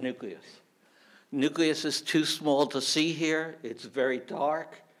is the nucleus. Nucleus is too small to see here. It's very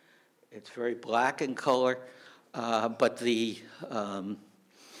dark. It's very black in color, but and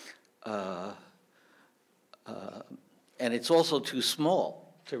it's also too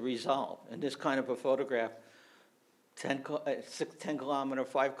small to resolve. In this kind of a photograph, 10-kilometer,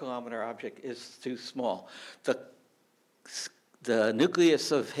 5-kilometer object is too small. The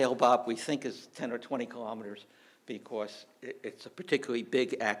nucleus of Hale-Bopp we think is 10 or 20 kilometers because it's a particularly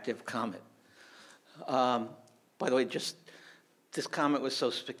big active comet. By the way, this comet was so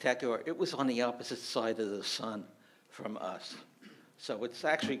spectacular, it was on the opposite side of the sun from us. So it's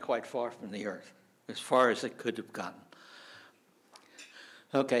actually quite far from the Earth, as far as it could have gotten.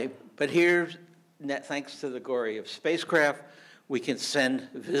 Okay, but here, thanks to the glory of spacecraft, we can send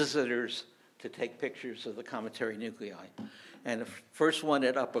visitors to take pictures of the cometary nuclei. And the first one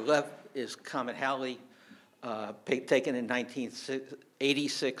at upper left is Comet Halley, taken in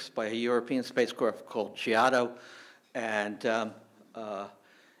 1986 by a European spacecraft called Giotto. And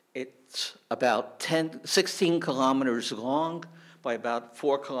it's about 16 kilometers long by about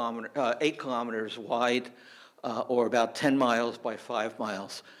 8 kilometers wide, or about 10 miles by 5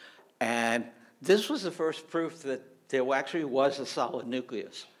 miles. And this was the first proof that there actually was a solid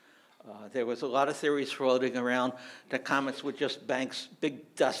nucleus. There was a lot of theories floating around that comets were just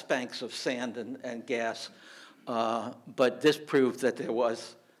big dust banks of sand and gas. But this proved that there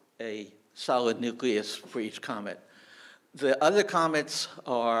was a solid nucleus for each comet. The other comets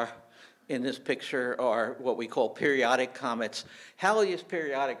in this picture are what we call periodic comets. Halley is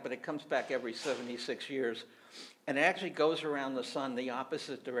periodic, but it comes back every 76 years. And it actually goes around the sun the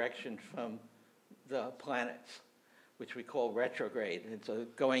opposite direction from the planets, which we call retrograde. It's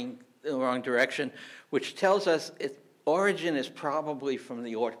going in the wrong direction, which tells us its origin is probably from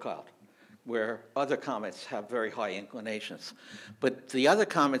the Oort cloud, where other comets have very high inclinations. But the other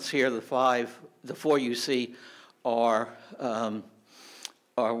comets here, the four you see, are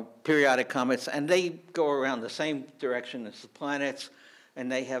periodic comets, and they go around the same direction as the planets,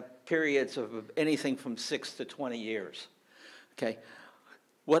 and they have periods of anything from 6 to 20 years. Okay.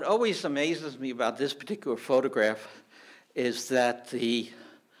 What always amazes me about this particular photograph is that the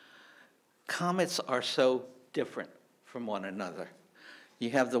comets are so different from one another. You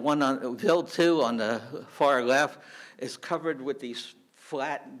have the one on Bill 2 on the far left is covered with these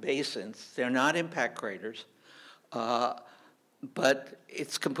flat basins. They're not impact craters, but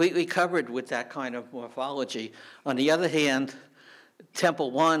it's completely covered with that kind of morphology. On the other hand,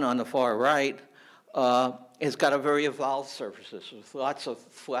 Temple 1 on the far right has got a very evolved surfaces with lots of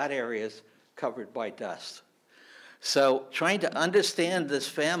flat areas covered by dust. So trying to understand this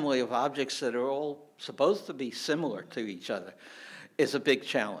family of objects that are all supposed to be similar to each other is a big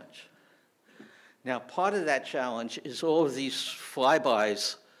challenge. Now, part of that challenge is all of these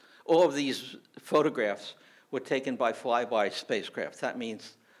flybys, all of these photographs were taken by flyby spacecraft. That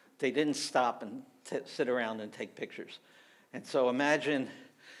means they didn't stop and sit around and take pictures. And so imagine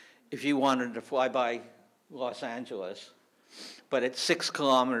if you wanted to fly by Los Angeles, but at 6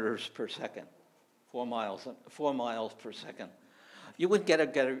 kilometers per second, 4 miles per second. You wouldn't get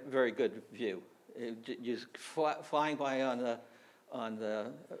a very good view. You flying by on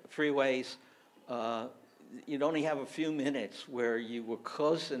the freeways, you'd only have a few minutes where you were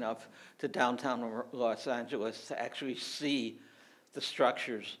close enough to downtown Los Angeles to actually see the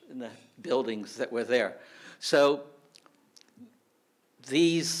structures and the buildings that were there. So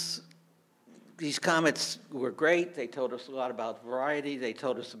these comets were great. They told us a lot about variety. They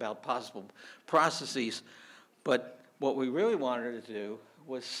told us about possible processes. But what we really wanted to do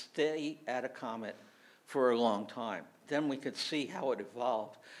was stay at a comet for a long time. Then we could see how it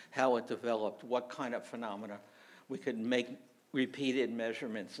evolved, how it developed, what kind of phenomena. We could make repeated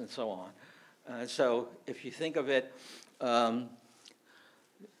measurements and so on. So if you think of it,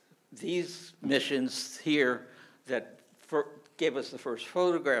 these missions here that gave us the first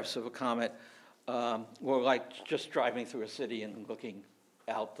photographs of a comet were like just driving through a city and looking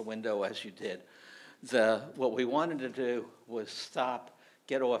out the window as you did. What we wanted to do was stop,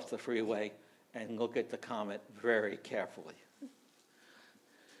 get off the freeway, and look at the comet very carefully.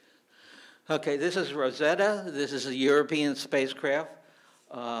 Okay, this is Rosetta. This is a European spacecraft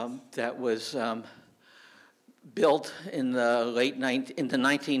that was built in the in the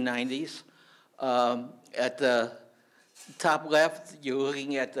 1990s. At the top left, you're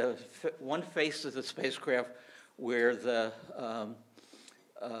looking at the one face of the spacecraft where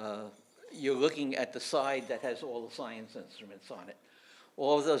you're looking at the side that has all the science instruments on it.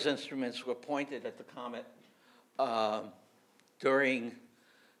 All of those instruments were pointed at the comet during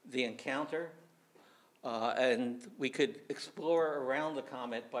the encounter, and we could explore around the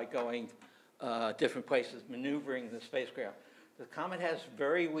comet by going different places, maneuvering the spacecraft. The comet has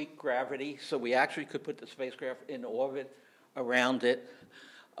very weak gravity, so we actually could put the spacecraft in orbit around it.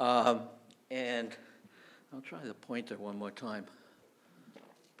 And I'll try the pointer one more time.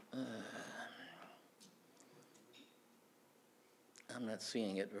 I'm not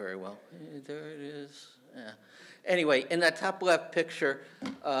seeing it very well. There it is. Yeah. Anyway, in that top left picture,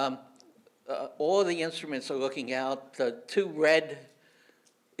 all of the instruments are looking out. The two red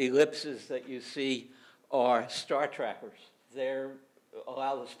ellipses that you see are star trackers. They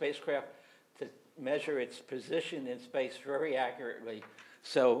allow the spacecraft to measure its position in space very accurately,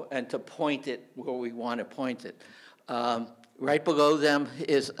 and to point it where we want to point it. Right below them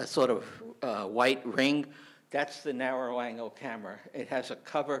is a sort of white ring. That's the narrow angle camera. It has a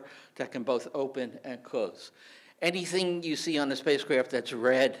cover that can both open and close. Anything you see on the spacecraft that's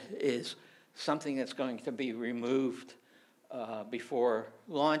red is something that's going to be removed before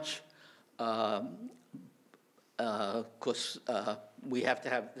launch. Because we have to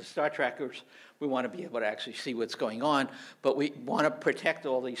have the star trackers. We want to be able to actually see what's going on, but we want to protect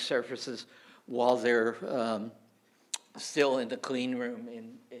all these surfaces while they're still in the clean room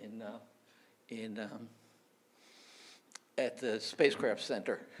at the spacecraft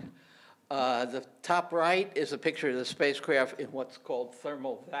center. The top right is a picture of the spacecraft in what's called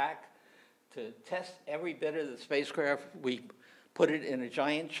thermal vac. To test every bit of the spacecraft, we put it in a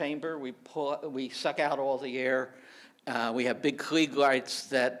giant chamber. We suck out all the air. We have big Klieg lights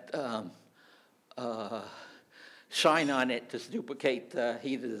that shine on it to duplicate the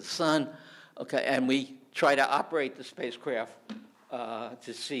heat of the sun. Okay, and we try to operate the spacecraft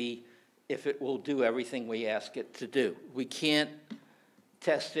to see if it will do everything we ask it to do. We can't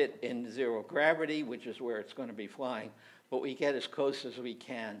test it in zero gravity, which is where it's going to be flying, but we get as close as we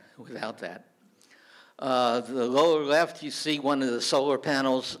can without that. The lower left, you see one of the solar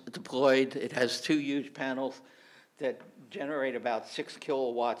panels deployed. It has two huge panels that generate about 6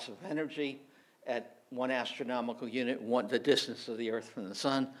 kilowatts of energy at 1 astronomical unit, the distance of the Earth from the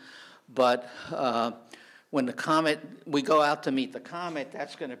sun. But when we go out to meet the comet,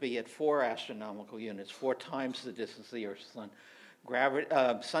 that's going to be at 4 astronomical units, 4 times the distance of the Earth's sun.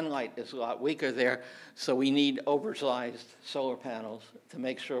 Sunlight is a lot weaker there, so we need oversized solar panels to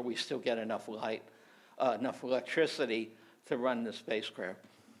make sure we still get enough light, enough electricity to run the spacecraft.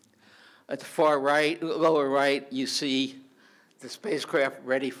 At the far right, lower right, you see the spacecraft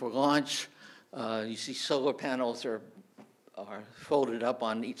ready for launch. You see solar panels are folded up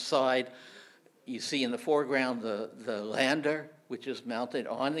on each side. You see in the foreground the lander, which is mounted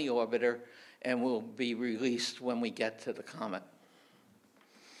on the orbiter and will be released when we get to the comet.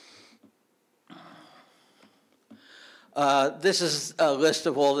 This is a list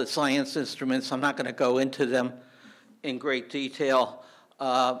of all the science instruments. I'm not going to go into them in great detail,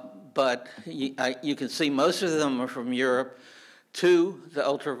 but you can see most of them are from Europe. 2, the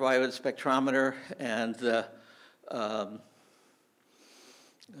ultraviolet spectrometer, and the,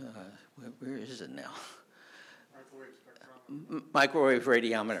 where is it now? Microwave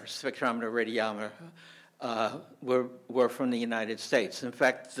radiometer, spectrometer radiometer, were from the United States. In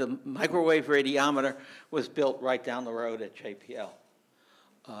fact, the microwave radiometer was built right down the road at JPL.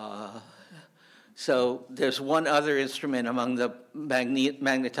 So there's one other instrument among the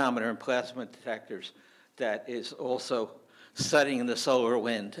magnetometer and plasma detectors that is also studying the solar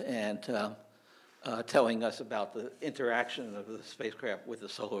wind and telling us about the interaction of the spacecraft with the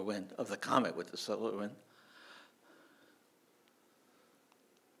solar wind, of the comet with the solar wind.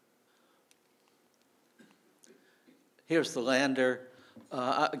 Here's the lander.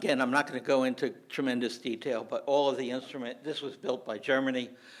 Again, I'm not going to go into tremendous detail, but all of the instrument, this was built by Germany,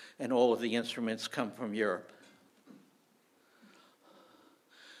 and all of the instruments come from Europe.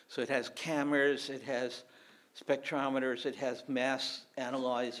 So it has cameras, it has spectrometers, it has mass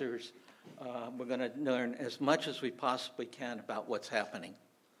analyzers, We're going to learn as much as we possibly can about what's happening.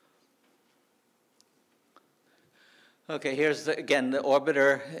 Okay, here's, again, the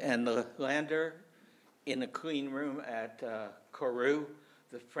orbiter and the lander in a clean room at Kourou.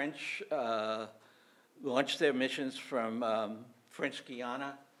 The French launched their missions from French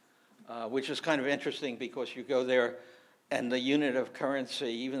Guiana, which is kind of interesting because you go there and the unit of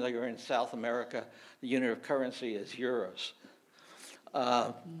currency, even though you're in South America, the unit of currency is euros.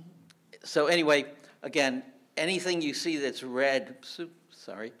 So anyway, again, anything you see that's red,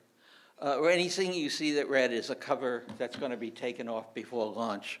 or anything you see that red is a cover that's going to be taken off before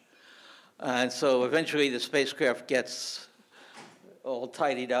launch. And so eventually the spacecraft gets all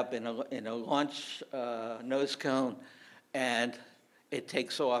tidied up in a launch nose cone, and it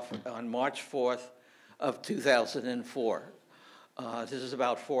takes off on March 4th of 2004. This is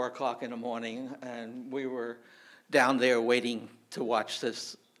about 4 o'clock in the morning, and we were down there waiting to watch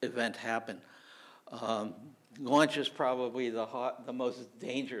this event happen. Launch is probably the most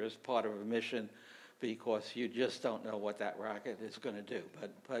dangerous part of a mission because you just don't know what that rocket is going to do.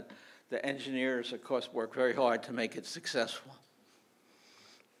 But the engineers, of course, work very hard to make it successful.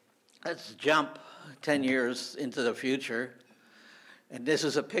 Let's jump 10 years into the future. And this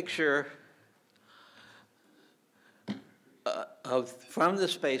is a picture from the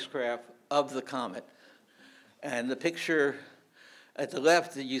spacecraft of the comet. And the picture at the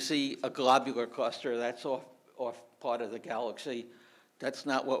left, you see a globular cluster. That's off part of the galaxy. That's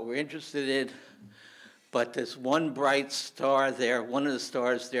not what we're interested in. But there's one bright star there. One of the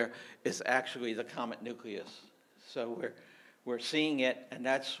stars there is actually the comet nucleus. So we're seeing it, and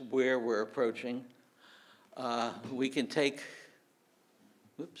that's where we're approaching. We can take,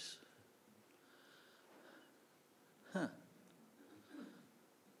 whoops.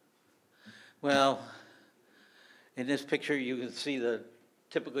 Well, in this picture, you can see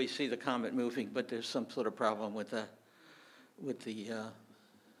typically see the comet moving, but there's some sort of problem with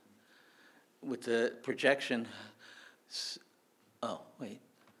the projection. Oh, wait.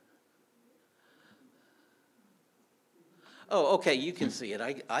 Oh, okay, you can see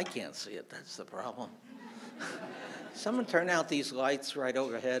it. I can't see it. That's the problem. Someone turn out these lights right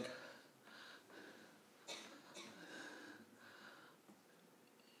overhead.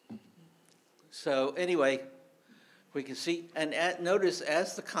 So anyway, we can see, and notice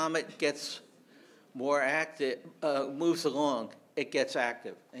as the comet gets more active, moves along, it gets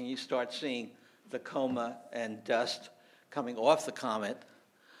active, and you start seeing the coma and dust coming off the comet,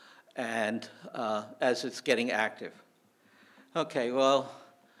 and as it's getting active. Okay, well,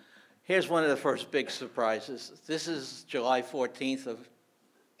 here's one of the first big surprises. This is July 14th of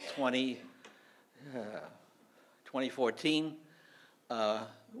 2014.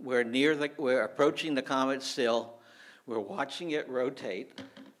 We're approaching the comet still. We're watching it rotate,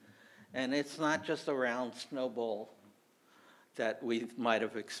 and it's not just a round snowball that we might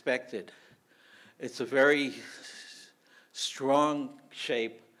have expected. It's a very strong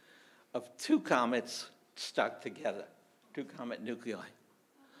shape of two comets stuck together, two comet nuclei.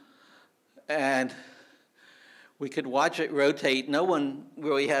 And we could watch it rotate. No one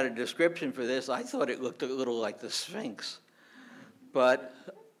really had a description for this. I thought it looked a little like the Sphinx. But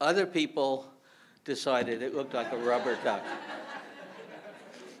other people decided it looked like a rubber duck.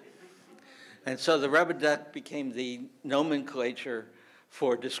 And so the rubber duck became the nomenclature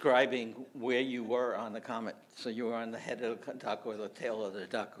for describing where you were on the comet. So you were on the head of the duck or the tail of the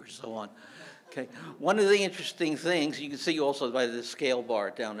duck or so on. Okay. One of the interesting things, you can see also by the scale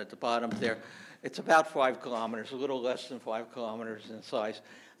bar down at the bottom there, it's about 5 kilometers, a little less than 5 kilometers in size.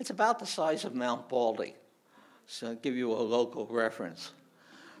 It's about the size of Mount Baldy. So I'll give you a local reference.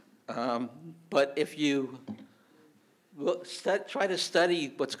 But if you try to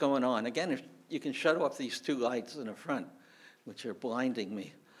study what's going on, again, if you can shut off these two lights in the front, which are blinding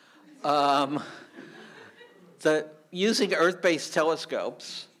me. Using Earth-based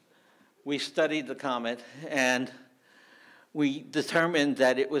telescopes, we studied the comet, and we determined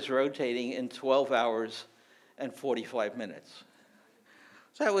that it was rotating in 12 hours and 45 minutes.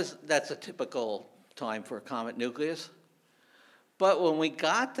 So that's a typical time for a comet nucleus. But when we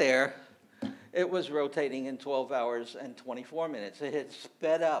got there, it was rotating in 12 hours and 24 minutes. It had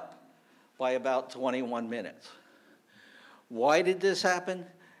sped up by about 21 minutes. Why did this happen?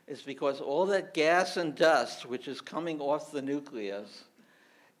 It's because all that gas and dust, which is coming off the nucleus,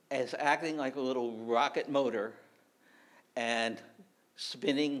 is acting like a little rocket motor and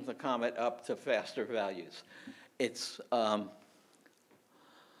spinning the comet up to faster values. It's, 'cause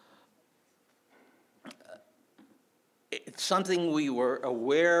It's something we were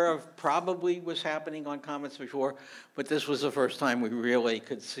aware of, probably was happening on comets before, but this was the first time we really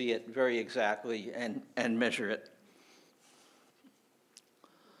could see it very exactly and measure it.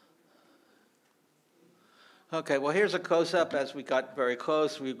 Okay, well, here's a close-up as we got very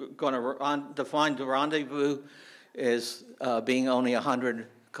close. We're going to define the rendezvous as being only 100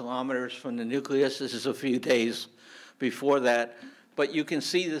 kilometers from the nucleus. This is a few days before that. But you can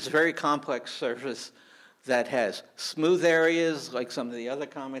see this very complex surface that has smooth areas, like some of the other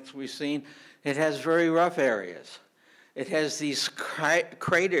comets we've seen. It has very rough areas. It has these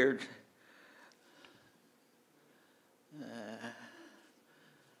cratered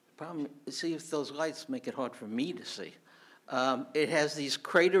problem, see if those lights make it hard for me to see. It has these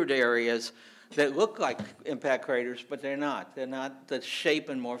cratered areas that look like impact craters, but they're not. They're not, the shape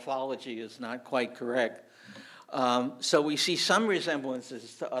and morphology is not quite correct. So we see some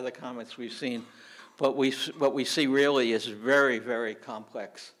resemblances to other comets we've seen, but what we see really is very, very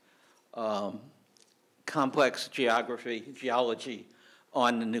complex, complex geology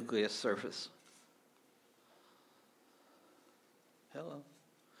on the nucleus surface. Hello.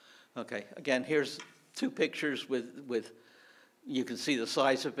 Okay, again, here's two pictures with you can see the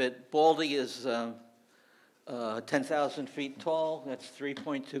size of it. Baldy is 10,000 feet tall. That's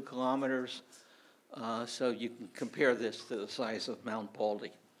 3.2 kilometers. So you can compare this to the size of Mount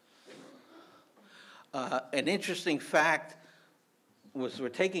Baldy. An interesting fact was we're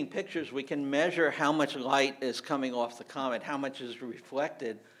taking pictures, we can measure how much light is coming off the comet, how much is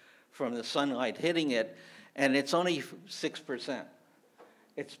reflected from the sunlight hitting it, and it's only 6%.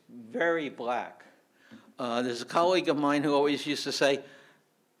 It's very black. There's a colleague of mine who always used to say,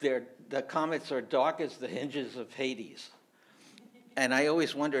 the comets are dark as the hinges of Hades. And I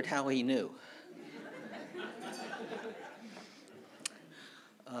always wondered how he knew.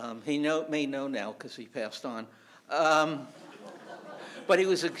 He may know now because he passed on. But he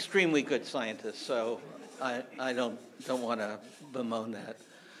was an extremely good scientist, so I don't want to bemoan that.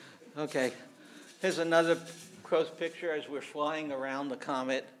 Okay, here's another close picture as we're flying around the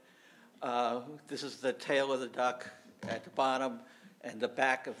comet. This is the tail of the duck at the bottom and the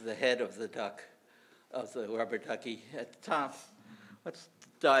back of the head of the duck, of the rubber ducky at the top. Let's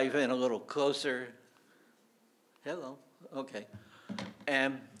dive in a little closer. Hello, okay.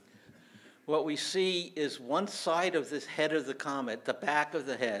 And what we see is one side of this head of the comet, the back of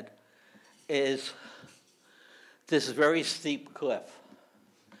the head, is this very steep cliff.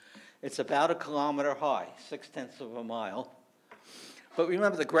 It's about 1 kilometer high, 0.6 of a mile. But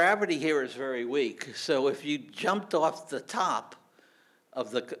remember, the gravity here is very weak. So if you jumped off the top of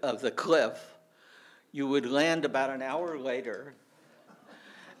the cliff, you would land about an hour later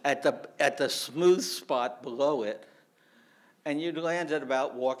at the smooth spot below it, and you'd land at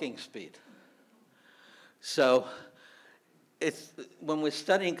about walking speed. So when we're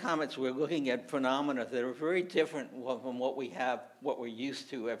studying comets, we're looking at phenomena that are very different from what we're used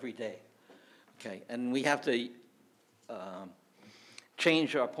to every day. Okay, and we have to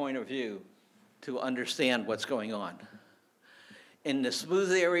change our point of view to understand what's going on. In the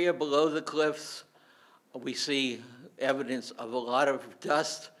smooth area below the cliffs, we see evidence of a lot of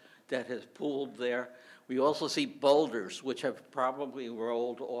dust that has pooled there. We also see boulders, which have probably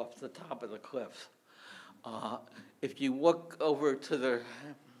rolled off the top of the cliffs. If you look over to the,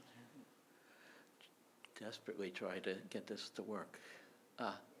 desperately try to get this to work.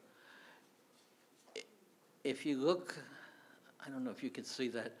 If you look, I don't know if you can see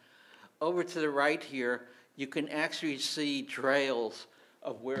that, over to the right here, you can actually see trails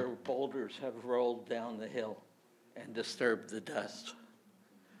of where boulders have rolled down the hill and disturbed the dust.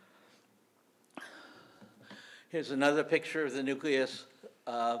 Here's another picture of the nucleus.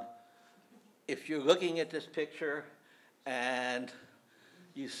 If you're looking at this picture and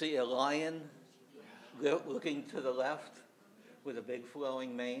you see a lion looking to the left with a big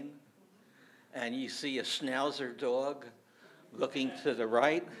flowing mane, and you see a schnauzer dog looking to the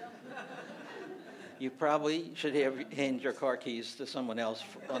right, you probably should hand your car keys to someone else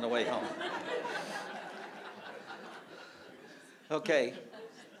on the way home. Okay.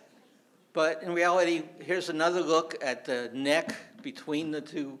 But in reality, here's another look at the neck between the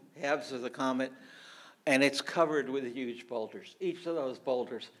two halves of the comet, and it's covered with huge boulders. Each of those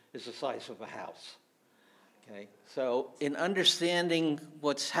boulders is the size of a house. Okay, so in understanding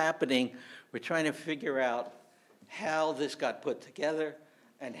what's happening, we're trying to figure out how this got put together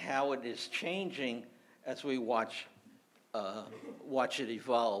and how it is changing as we watch it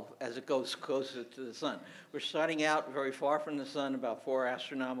evolve as it goes closer to the sun. We're starting out very far from the sun, about 4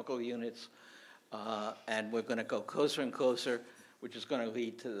 astronomical units, and we're going to go closer and closer. which is going to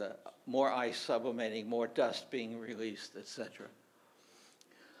lead to the more ice sublimating, more dust being released, etc.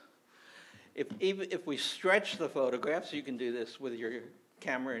 If we stretch the photographs, you can do this with your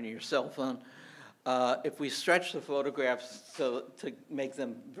camera and your cell phone. If we stretch the photographs to make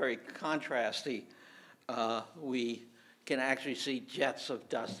them very contrasty, we can actually see jets of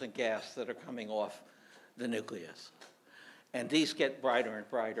dust and gas that are coming off the nucleus. And these get brighter and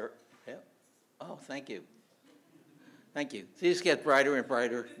brighter. Yeah. Oh, thank you. Thank you. These get brighter and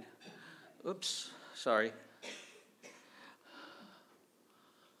brighter. Oops, sorry.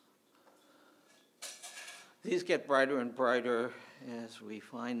 These get brighter and brighter as we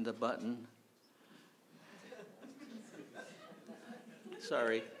find the button.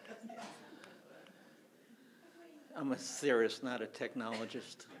 Sorry. I'm a theorist, not a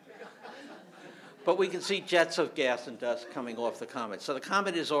technologist. But we can see jets of gas and dust coming off the comet. So the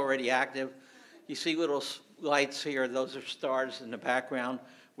comet is already active. You see little lights here. Those are stars in the background,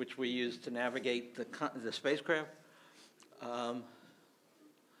 which we use to navigate the spacecraft.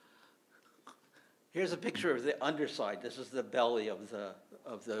 Here's a picture of the underside. This is the belly of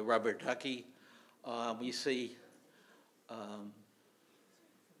the rubber ducky. We see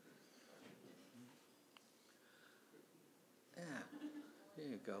there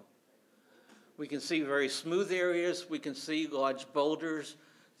you go. We can see very smooth areas. We can see large boulders.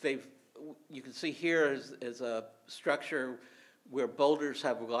 You can see here is a structure where boulders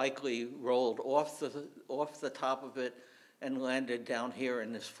have likely rolled off the top of it and landed down here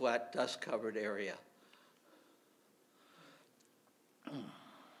in this flat dust-covered area.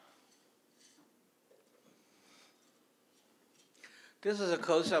 This is a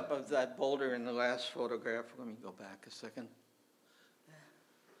close-up of that boulder in the last photograph. Let me go back a second.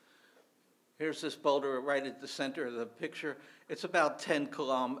 Here's this boulder right at the center of the picture. It's about 10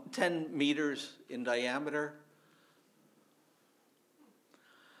 meters in diameter.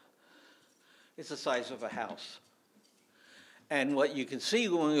 It's the size of a house. And what you can see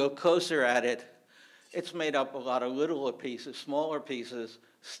when we look closer at it, it's made up of a lot of little pieces, smaller pieces,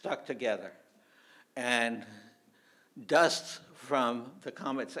 stuck together. And dust from the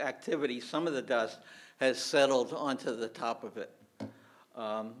comet's activity, some of the dust has settled onto the top of it.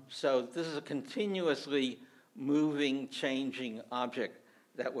 So this is a continuously moving, changing object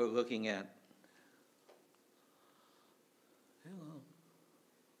that we're looking at. Hello.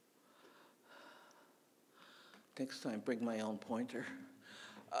 Next time, bring my own pointer.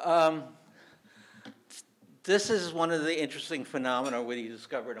 This is one of the interesting phenomena we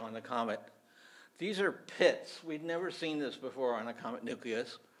discovered on the comet. These are pits. We'd never seen this before on a comet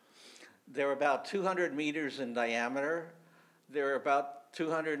nucleus. They're about 200 meters in diameter. They're about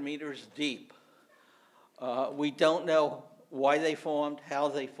 200 meters deep. We don't know why they formed, how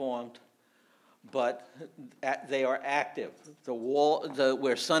they formed, but they are active. The wall,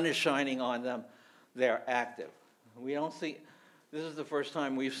 where sun is shining on them, they're active. We don't see, this is the first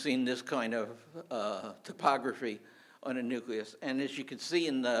time we've seen this kind of topography on a nucleus. And as you can see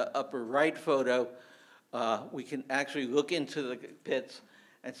in the upper right photo, we can actually look into the pits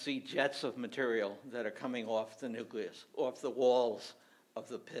and see jets of material that are coming off the nucleus, off the walls of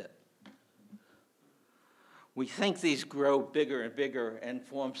the pit. We think these grow bigger and bigger and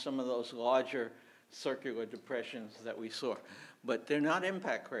form some of those larger circular depressions that we saw. But they're not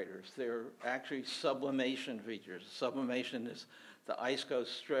impact craters. They're actually sublimation features. Sublimation is the ice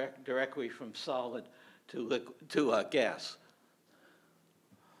goes directly from solid to gas.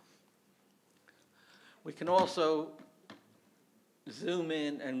 We can also zoom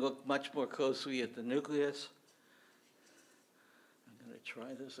in and look much more closely at the nucleus. I'm going to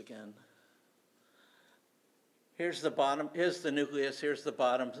try this again. Here's the bottom, here's the nucleus, here's the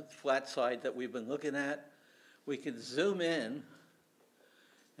bottom flat side that we've been looking at. We can zoom in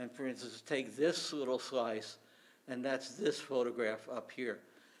and, for instance, take this little slice, and that's this photograph up here,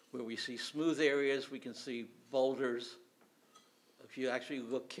 where we see smooth areas, we can see boulders. If you actually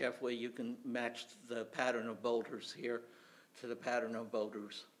look carefully, you can match the pattern of boulders here to the pattern of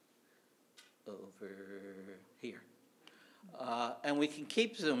boulders over here. And we can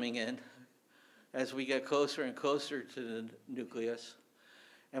keep zooming in as we get closer and closer to the nucleus.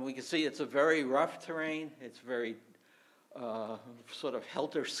 And we can see it's a very rough terrain. It's very sort of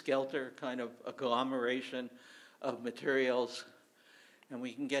helter-skelter kind of agglomeration of materials. And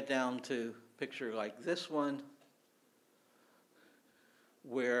we can get down to a picture like this one,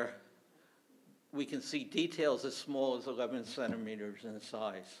 where we can see details as small as 11 centimeters in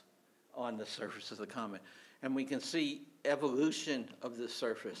size on the surface of the comet. And we can see evolution of the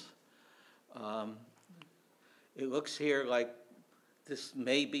surface. It looks here like this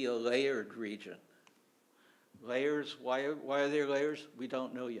may be a layered region. Layers, why are there layers? We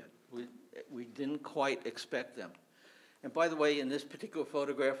don't know yet. We didn't quite expect them. And by the way, in this particular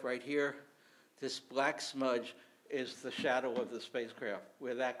photograph right here, this black smudge is the shadow of the spacecraft.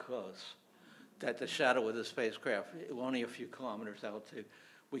 We're that close that the shadow of the spacecraft, only a few kilometers altitude,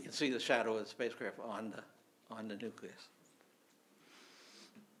 we can see the shadow of the spacecraft on the nucleus.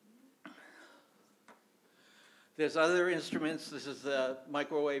 There's other instruments. This is the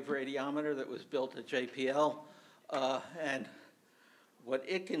microwave radiometer that was built at JPL. And what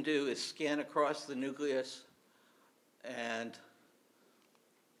it can do is scan across the nucleus and,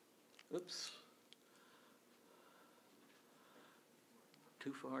 oops,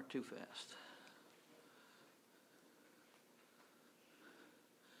 too far, too fast.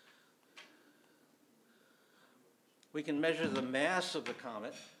 We can measure the mass of the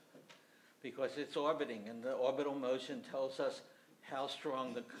comet because it's orbiting, and the orbital motion tells us how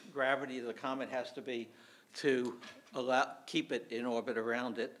strong the gravity of the comet has to be to keep it in orbit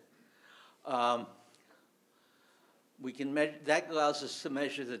around it. We can measure, that allows us to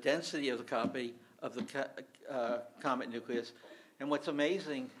measure the density of the comet nucleus. And what's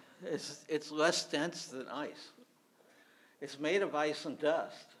amazing is it's less dense than ice. It's made of ice and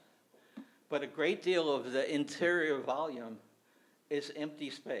dust, but a great deal of the interior volume is empty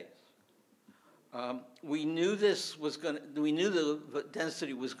space. We knew the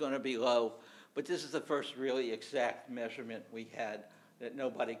density was going to be low, but this is the first really exact measurement we had that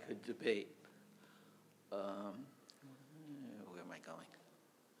nobody could debate. Where am I going?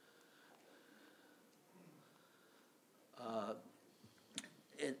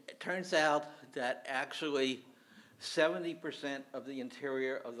 It turns out that actually 70% of the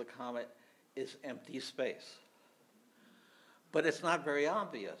interior of the comet is empty space. But it's not very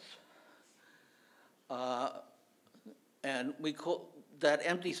obvious. And we call that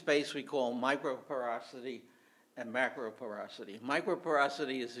empty space we call microporosity and macroporosity.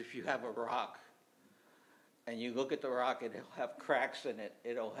 Microporosity is if you have a rock and you look at the rock, it'll have cracks in it.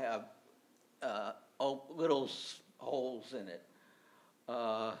 It'll have little holes in it.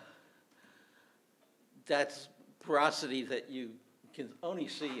 That's porosity that you can only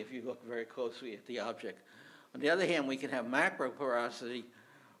see if you look very closely at the object. On the other hand, we can have macroporosity,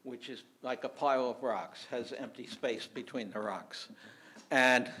 which is like a pile of rocks, has empty space between the rocks.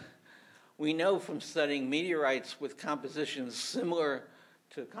 And we know from studying meteorites with compositions similar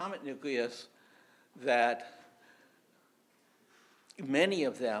to the comet nucleus that many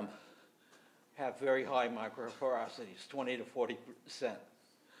of them have very high microporosities, 20 to 40%.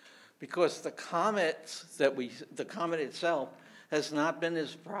 Because the comet itself has not been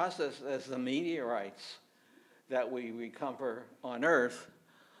as processed as the meteorites that we recover on Earth.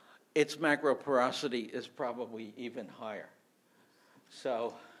 Its macroporosity is probably even higher.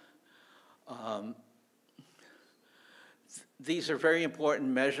 So these are very important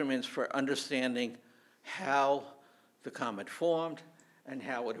measurements for understanding how the comet formed and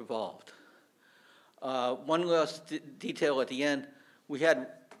how it evolved. One last detail at the end, we had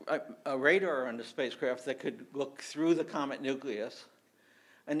a radar on the spacecraft that could look through the comet nucleus,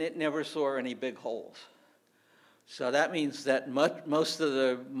 and it never saw any big holes. So that means that most of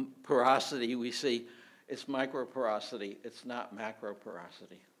the porosity we see is microporosity. It's not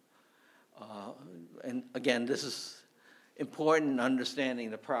macroporosity. And again, this is important in understanding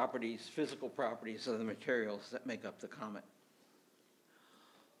the properties, physical properties of the materials that make up the comet.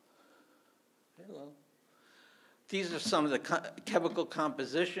 Hello. These are some of the chemical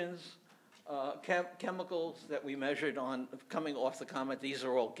compositions, chemicals that we measured on coming off the comet. These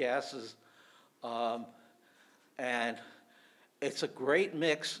are all gases. And it's a great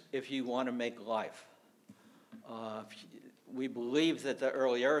mix if you want to make life. We believe that the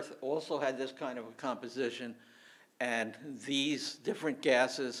early Earth also had this kind of a composition, and these different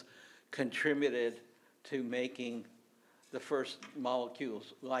gases contributed to making the first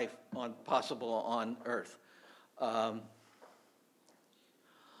molecules, life possible on Earth.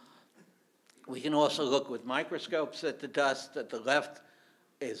 We can also look with microscopes at the dust. At the left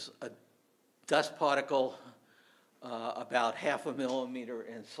is a dust particle about 0.5 millimeter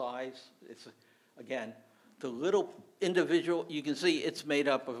in size. It's, again, the little individual, you can see it's made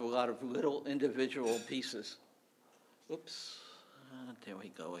up of a lot of little individual pieces. Oops, there we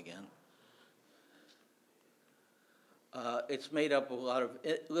go again. It's made up of a lot of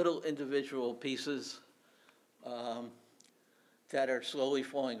little individual pieces that are slowly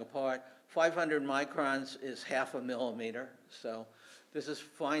falling apart. 500 microns is 0.5 millimeter, so this is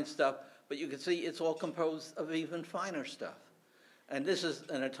fine stuff, but you can see it's all composed of even finer stuff. And this is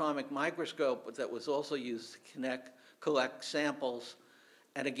an atomic microscope that was also used to collect samples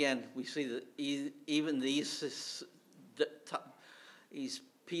and again, we see that even these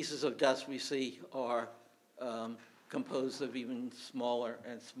pieces of dust we see are composed of even smaller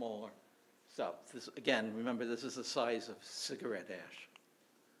and smaller. So this, again, remember, this is the size of cigarette ash.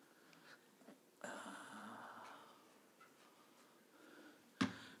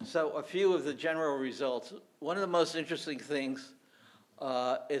 So a few of the general results. One of the most interesting things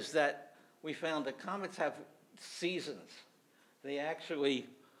is that we found that comets have seasons. They actually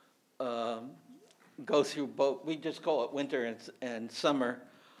go through both, we just call it winter and summer,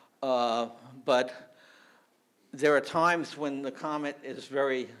 but there are times when the comet is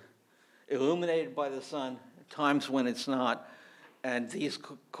very illuminated by the sun, times when it's not, and these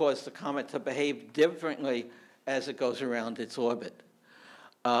cause the comet to behave differently as it goes around its orbit.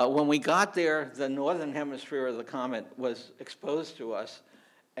 When we got there, the northern hemisphere of the comet was exposed to us,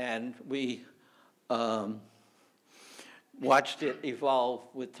 and we watched it evolve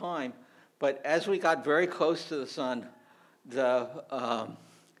with time. But as we got very close to the sun,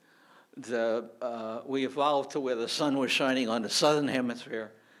 we evolved to where the sun was shining on the southern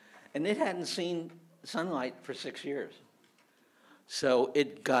hemisphere, and it hadn't seen sunlight for 6 years. So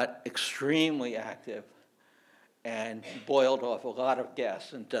it got extremely active and boiled off a lot of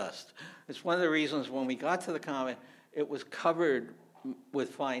gas and dust. It's one of the reasons when we got to the comet, it was covered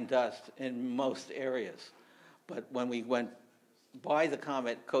with fine dust in most areas. But when we went by the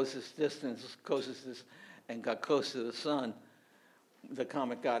comet, closest distance, and got close to the sun, the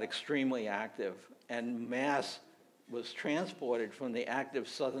comet got extremely active, and mass was transported from the active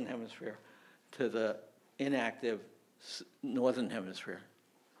southern hemisphere to the inactive northern hemisphere.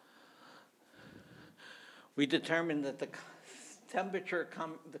 We determined that the temperature,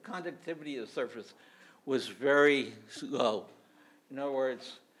 the conductivity of the surface was very low. In other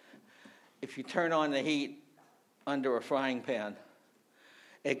words, if you turn on the heat under a frying pan,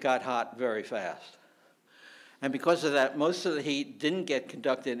 it got hot very fast. And because of that, most of the heat didn't get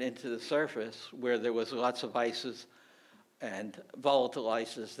conducted into the surface where there was lots of ices and volatile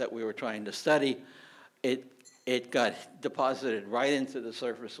ices that we were trying to study. It got deposited right into the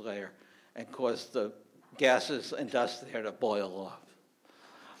surface layer and caused the gases and dust there to boil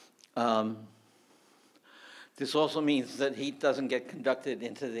off. This also means that heat doesn't get conducted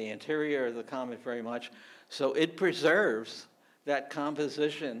into the interior of the comet very much, so it preserves that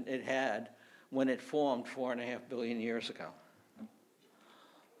composition it had when it formed 4.5 billion years ago.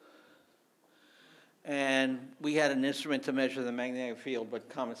 And we had an instrument to measure the magnetic field, but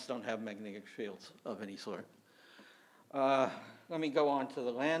comets don't have magnetic fields of any sort. Let me go on to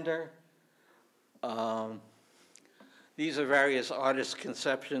the lander. These are various artists'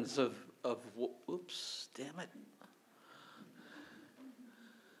 conceptions of oops, damn it.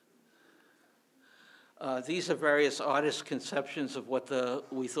 These are various artists' conceptions of what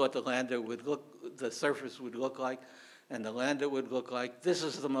we thought the lander would look, the surface would look like, and the lander would look like. This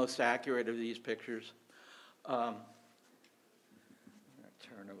is the most accurate of these pictures. I'm going to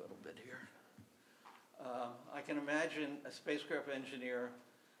turn a little bit here. I can imagine a spacecraft engineer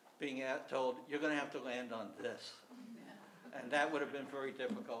being told, you're going to have to land on this. And that would have been very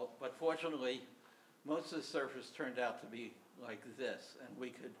difficult. But fortunately, most of the surface turned out to be like this, and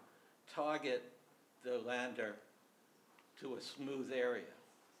we could target the lander to a smooth area.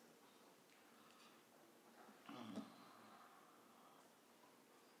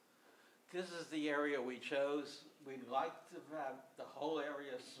 This is the area we chose. We'd like to have the whole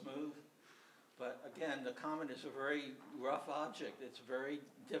area smooth, but again, the comet is a very rough object. It's very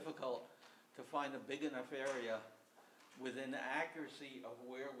difficult to find a big enough area within the accuracy of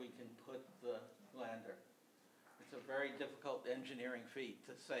where we can put the lander. It's a very difficult engineering feat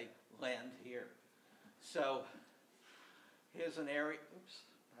to say, land here. So here's an area, oops,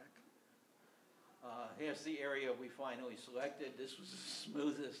 back. Here's the area we finally selected. This was the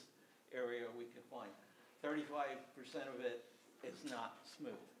smoothest area we could find. 35% of it is not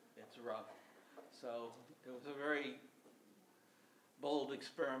smooth, it's rough. So it was a very bold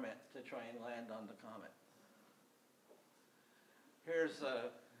experiment to try and land on the comet. Here's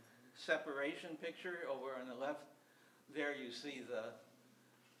a separation picture over on the left. There you see the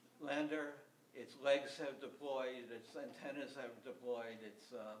lander. Its legs have deployed, its antennas have deployed,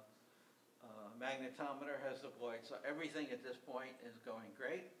 its magnetometer has deployed. So everything at this point is going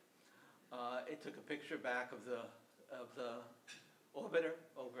great. It took a picture back of the orbiter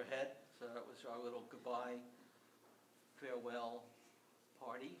overhead. So that was our little goodbye, farewell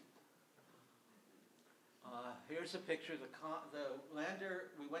party. Here's a picture. The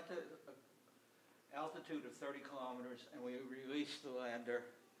lander, we went to an altitude of 30 kilometers and we released the lander,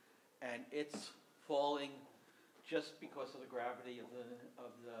 and it's falling just because of the gravity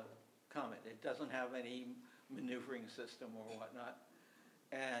of the comet. It doesn't have any maneuvering system or whatnot.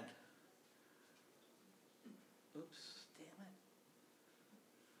 And, oops, damn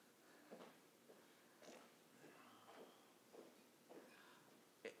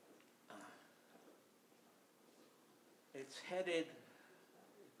it. It's headed,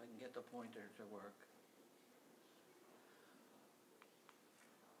 if I can get the pointer to work.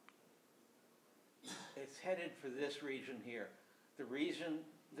 It's headed for this region here. The reason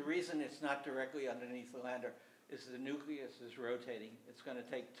it's not directly underneath the lander is the nucleus is rotating. It's going to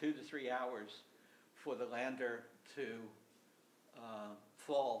take 2 to 3 hours for the lander to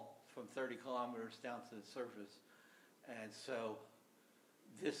fall from 30 kilometers down to the surface. And so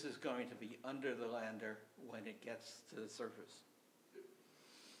this is going to be under the lander when it gets to the surface.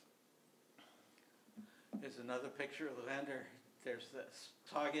 Here's another picture of the lander. There's this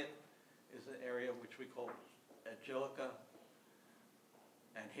target is an area which we call Agilica.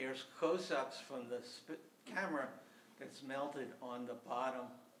 And here's close-ups from the camera that's mounted on the bottom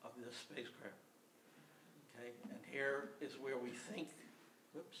of the spacecraft. Okay, and here is where we think,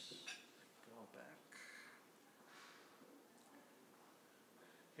 whoops, go back.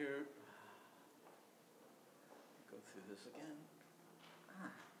 Here, go through this again.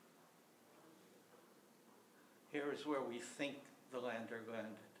 Here is where we think the lander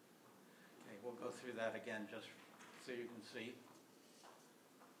landed. Okay, we'll go through that again just so you can see.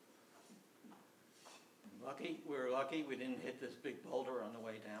 We're lucky we didn't hit this big boulder on the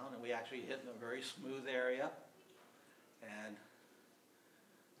way down, and we actually hit in a very smooth area. And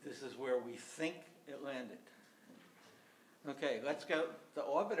this is where we think it landed. Okay, let's go. The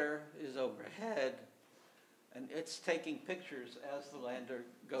orbiter is overhead, and it's taking pictures as the lander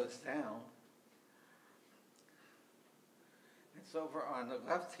goes down. It's over on the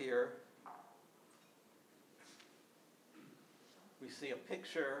left here. We see a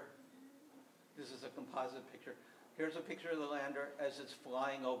picture. This is a composite picture. Here's a picture of the lander as it's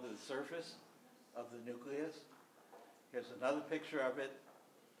flying over the surface of the nucleus. Here's another picture of it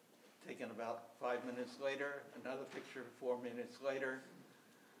taken about 5 minutes later, another picture 4 minutes later.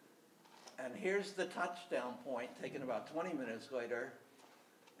 And here's the touchdown point taken about 20 minutes later,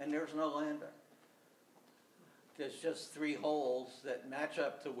 and there's no lander. There's just 3 holes that match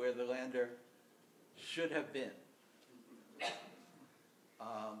up to where the lander should have been.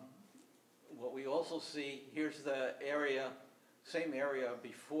 What we also see, here's the area, same area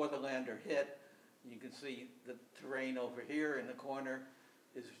before the lander hit. You can see the terrain over here in the corner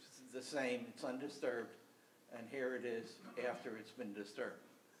is the same, it's undisturbed. And here it is after it's been disturbed.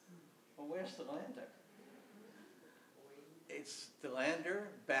 Well, where's the lander? The lander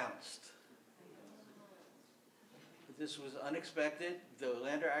bounced. This was unexpected. The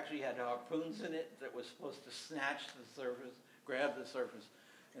lander actually had harpoons in it that was supposed to snatch the surface, grab the surface,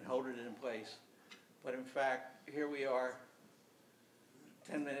 and hold it in place. But in fact, here we are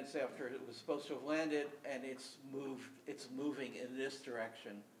 10 minutes after it was supposed to have landed, and it's moving in this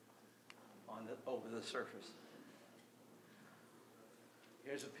direction over the surface.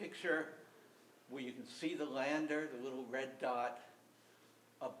 Here's a picture where you can see the lander, the little red dot,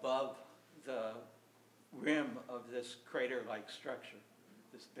 above the rim of this crater-like structure,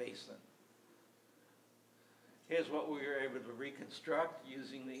 this basin. Here's what we were able to reconstruct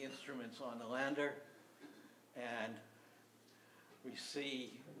using the instruments on the lander. And we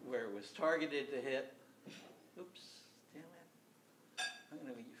see where it was targeted to hit. Oops, damn it. I'm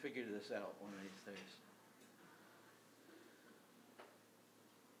going to figure this out one of these days.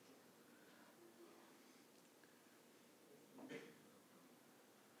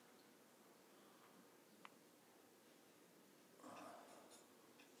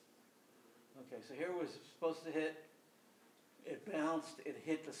 Okay, so here it was supposed to hit, it bounced, it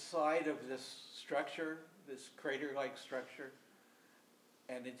hit the side of this structure, this crater-like structure,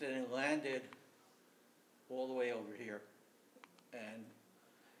 and it then landed all the way over here. And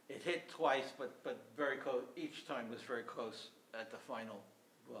it hit twice, but very close, each time was very close at the final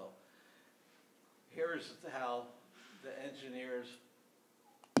blow. Here's how the engineers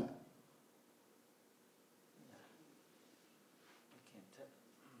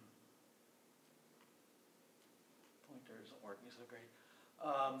working so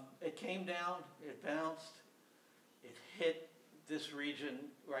great. It came down, it bounced, it hit this region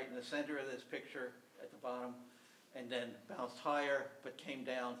right in the center of this picture at the bottom, and then bounced higher, but came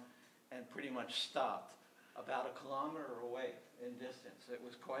down and pretty much stopped about 1 kilometer away in distance. It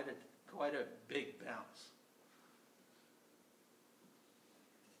was quite a big bounce.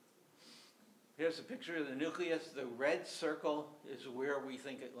 Here's a picture of the nucleus. The red circle is where we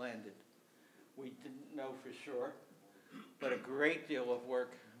think it landed. We didn't know for sure, but a great deal of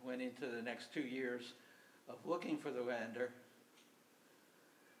work went into the next 2 years of looking for the lander.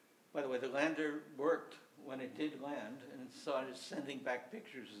 By the way, the lander worked when it did land and started sending back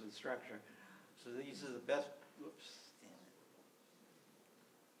pictures of the structure. So these are the best, whoops,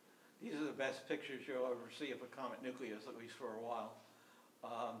 these are the best pictures you'll ever see of a comet nucleus, at least for a while.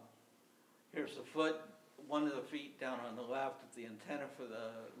 Here's the foot, one of the feet down on the left, the antenna for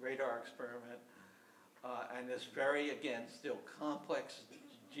the radar experiment, and this very, again, still complex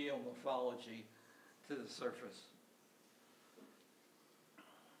geomorphology to the surface.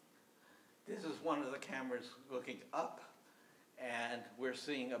 This is one of the cameras looking up, and we're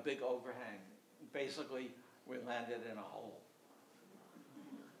seeing a big overhang. Basically, we landed in a hole.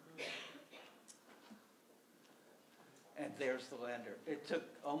 And there's the lander. It took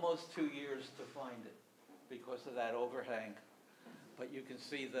almost 2 years to find it because of that overhang. But you can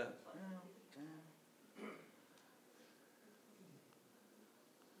see the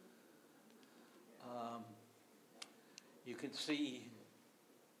you can see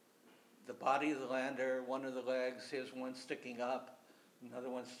the body of the lander, one of the legs, here's one sticking up, another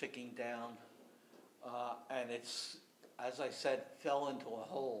one sticking down. And it's, as I said, fell into a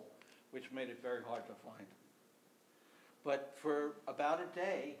hole, which made it very hard to find. But for about a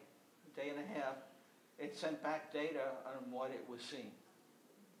day and a half, it sent back data on what it was seeing.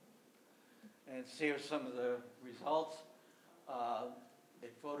 And here's some of the results.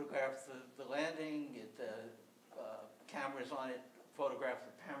 It photographed the landing, cameras on it photographed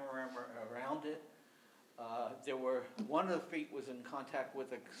the panorama around it. One of the feet was in contact with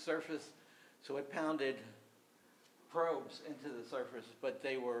the surface, so it pounded probes into the surface, but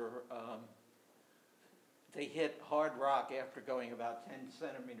they hit hard rock after going about 10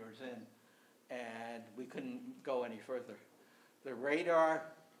 centimeters in, and we couldn't go any further. The radar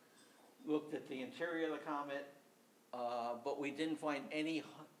looked at the interior of the comet, but we didn't find any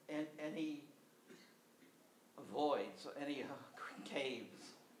voids, any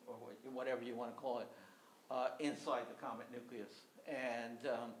caves, or whatever you want to call it, inside the comet nucleus. And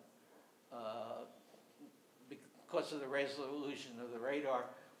because of the resolution of the radar,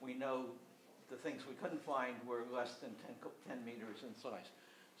 we know the things we couldn't find were less than 10 meters in size.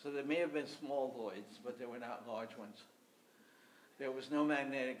 So there may have been small voids, but there were not large ones. There was no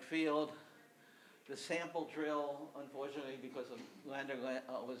magnetic field. The sample drill, unfortunately, because the lander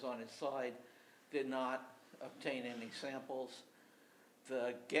was on its side, did not obtain any samples.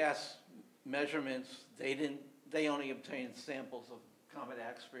 The gas measurements, they only obtained samples of comet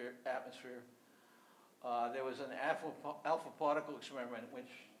atmosphere. There was an alpha particle experiment which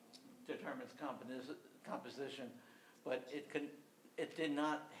determines composition, but it did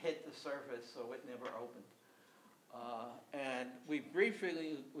not hit the surface, so it never opened. And we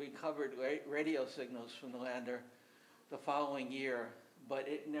briefly recovered radio signals from the lander the following year, but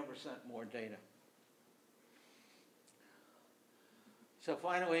it never sent more data. So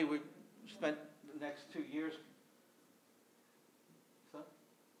finally, we spent the next 2 years.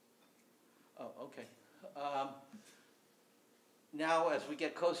 Oh, okay. Now, as we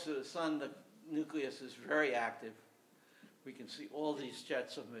get close to the sun, the nucleus is very active. We can see all these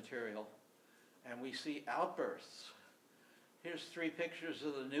jets of material, and we see outbursts. Here's 3 pictures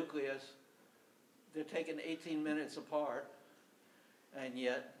of the nucleus. They're taken 18 minutes apart, and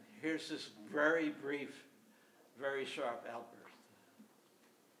yet here's this very brief, very sharp outburst.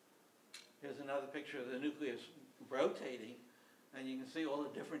 Here's another picture of the nucleus rotating, and you can see all the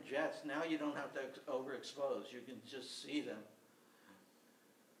different jets. Now you don't have to overexpose. You can just see them.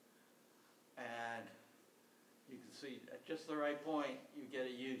 And you can see at just the right point, you get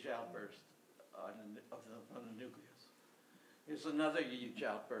a huge outburst on the nucleus. Here's another huge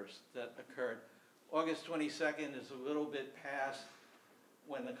outburst that occurred. August 22nd is a little bit past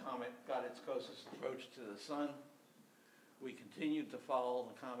when the comet got its closest approach to the sun. We continued to follow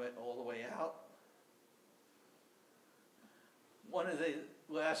the comet all the way out. One of the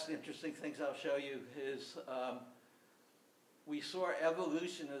last interesting things I'll show you is we saw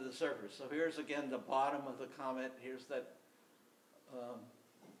evolution of the surface. So here's again the bottom of the comet. Here's that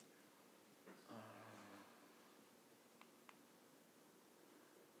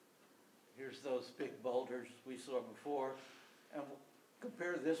here's those big boulders we saw before. And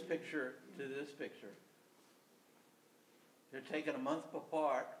compare this picture to this picture. They're taken a month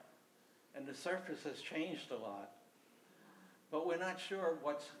apart, and the surface has changed a lot. But we're not sure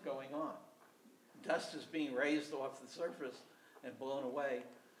what's going on. Dust is being raised off the surface and blown away,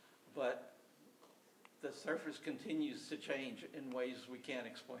 but the surface continues to change in ways we can't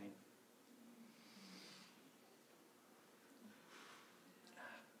explain.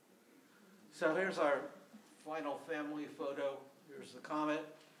 So here's our final family photo. Here's the comet.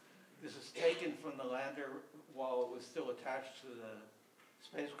 This is taken from the lander while it was still attached to the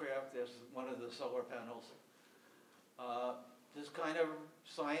spacecraft. There's one of the solar panels. This kind of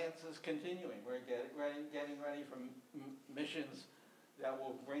science is continuing. We're getting ready for missions that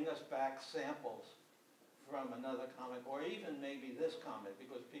will bring us back samples from another comet, or even maybe this comet,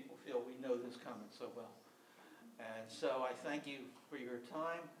 because people feel we know this comet so well. And so I thank you for your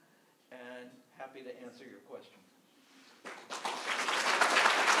time, and happy to answer your questions.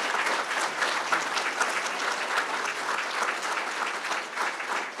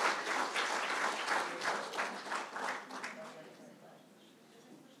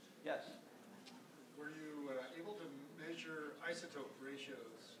 Yes. Were you able to measure isotope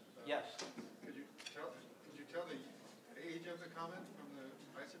ratios? Yes. Could you tell the age of the comet from the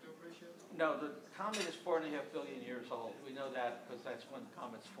isotope ratios? No, the comet is 4.5 billion years old. We know that because that's when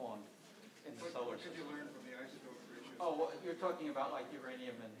comets formed in the solar system. What could you learn from the isotope ratios? Oh, well, you're talking about like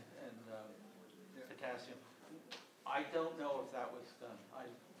uranium and potassium. I don't know if that was done. I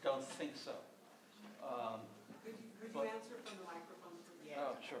don't think so. Could you answer from the microphone?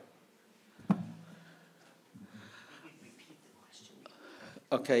 Oh, sure.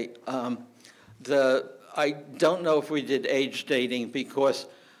 Okay. I don't know if we did age dating because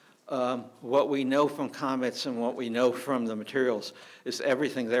what we know from comets and what we know from the materials is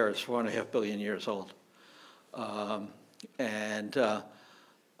everything there is 4.5 billion years old. I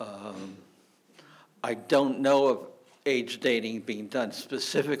don't know of age dating being done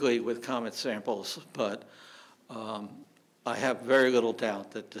specifically with comet samples, but I have very little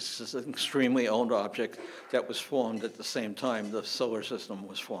doubt that this is an extremely old object that was formed at the same time the solar system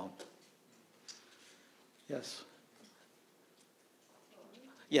was formed. Yes.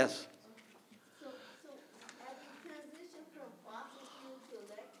 Yes. So as we transition from fossil fuel to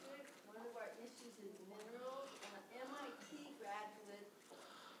electric, one of our issues is minerals. And an MIT graduate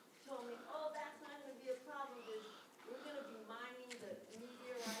told me, oh, that's not going to be a problem because we're going to be mining the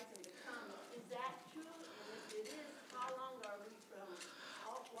meteorites and the comets. Is that true? And if it is, how long will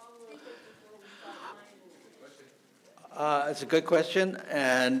it take before we start mining? It's a good question,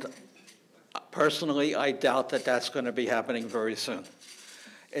 and personally, I doubt that that's going to be happening very soon.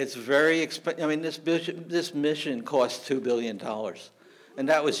 It's very expensive. I mean, this mission cost $2 billion, and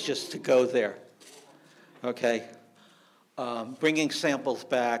that was just to go there. Okay, bringing samples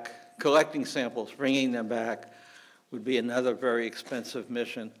back, collecting samples, bringing them back would be another very expensive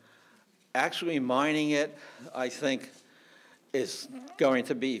mission. Actually mining it, I think, is going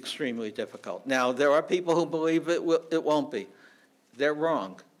to be extremely difficult. Now, there are people who believe it won't be. They're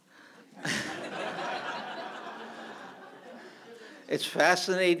wrong. It's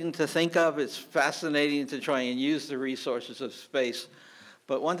fascinating to think of. It's fascinating to try and use the resources of space.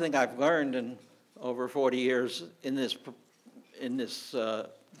 But one thing I've learned in over 40 years in this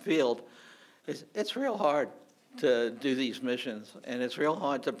field is it's real hard to do these missions, and it's real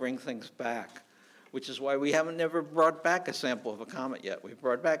hard to bring things back, which is why we haven't never brought back a sample of a comet yet. We've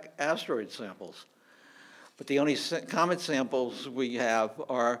brought back asteroid samples. But the only comet samples we have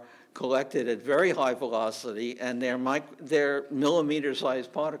are collected at very high velocity, and they're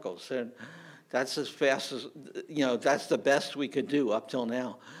millimeter-sized particles. And that's as fast as, that's the best we could do up till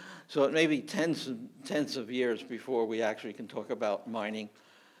now. So it may be tens of years before we actually can talk about mining.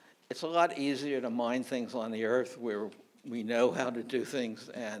 It's a lot easier to mine things on the Earth where we know how to do things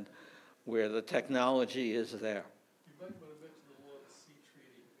and where the technology is there. You might want to mention the law of the sea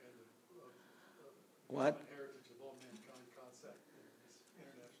treaty and the What? heritage of all mankind concept in these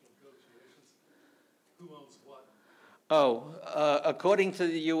international negotiations. Who owns what? Oh, according to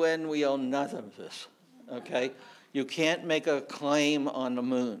the UN, we own none of this, okay? You can't make a claim on the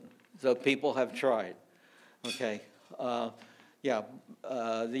moon, though people have tried, okay? The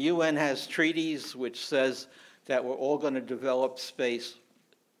UN has treaties which says that we're all going to develop space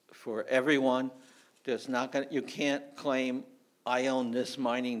for everyone. You can't claim, I own this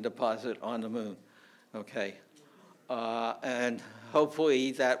mining deposit on the moon, okay? And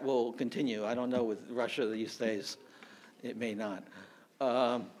hopefully that will continue. I don't know with Russia these days, it may not.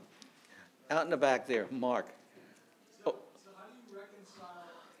 Out in the back there, Mark. So how do you reconcile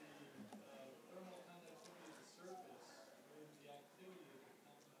the thermal conductivity of the surface with the activity of the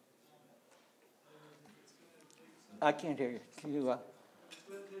comet? It's going to take some. I can't hear you. Can you? It's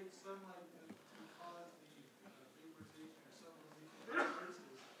going to take sunlight to cause the vaporization or some of the gases,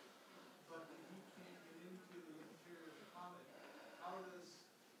 but the heat can't get into the interior of the comet. How does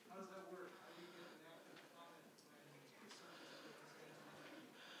that work? How do you get an active comet when the surface is heat?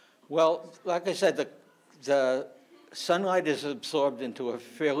 Well, like I said, the sunlight is absorbed into a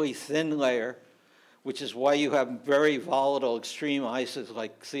fairly thin layer, which is why you have very volatile extreme ices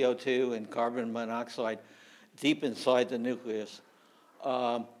like CO2 and carbon monoxide deep inside the nucleus.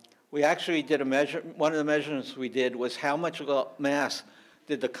 We actually did one of the measurements we did was how much mass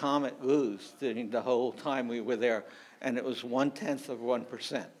did the comet lose during the whole time we were there, and it was 1/10 of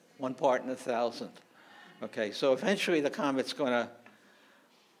 1%, 1 part in 1,000. Okay, so eventually the comet's going to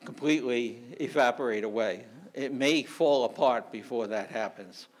completely evaporate away. It may fall apart before that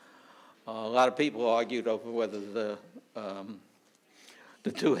happens. A lot of people argued over whether the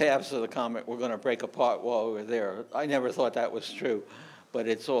two halves of the comet were going to break apart while we were there. I never thought that was true, but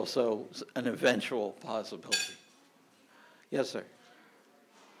it's also an eventual possibility. Yes, sir.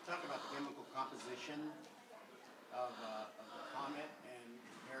 Talk about the chemical composition of the comet and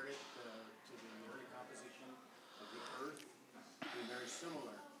compared it to the early composition of the Earth. They're very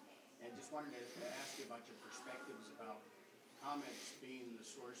similar. And just wanted to ask you about your perspectives about comets being the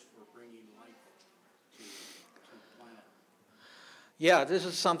source for bringing life to the planet. Yeah, this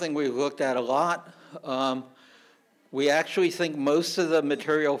is something we looked at a lot. We actually think most of the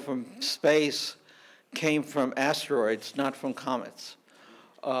material from space came from asteroids, not from comets.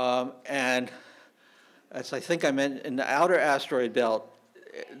 And as I think I meant, in the outer asteroid belt,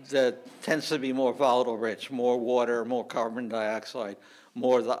 that tends to be more volatile rich, more water, more carbon dioxide,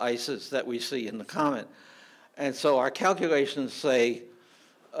 more of the ices that we see in the comet. And so our calculations say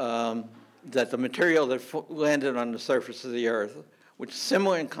that the material that landed on the surface of the Earth, which is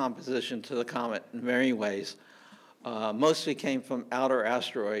similar in composition to the comet in many ways, mostly came from the outer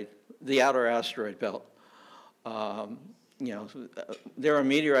asteroid belt. You know, there are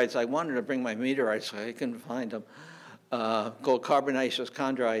meteorites. I wanted to bring my meteorites, I couldn't find them, called carbonaceous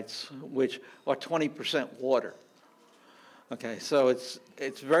chondrites, which are 20% water. Okay, so it's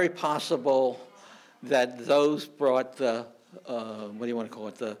very possible that those brought the what do you want to call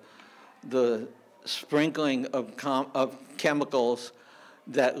it, the sprinkling of chemicals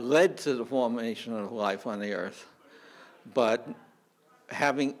that led to the formation of life on the Earth. But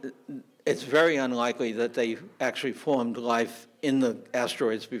it's very unlikely that they actually formed life in the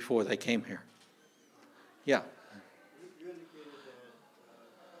asteroids before they came here. Yeah. You indicated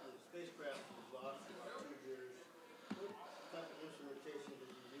that the spacecraft was lost for about 2 years. What type of instrumentation did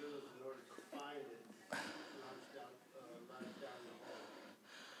you use in order to find it launched down the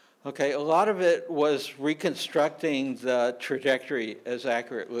hole? Okay, a lot of it was reconstructing the trajectory as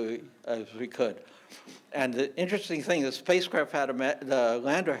accurately as we could. And the interesting thing, the spacecraft the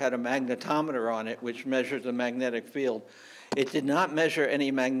lander had a magnetometer on it, which measured the magnetic field. It did not measure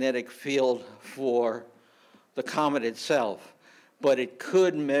any magnetic field for the comet itself, but it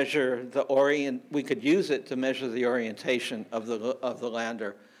could measure we could use it to measure the orientation of the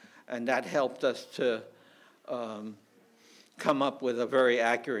lander. And that helped us to come up with a very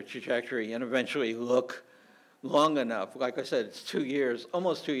accurate trajectory and eventually look long enough. Like I said, it's 2 years,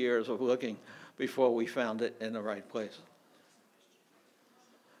 almost 2 years of looking before we found it in the right place.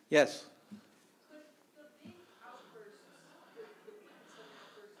 Yes? The big outbursts, the sudden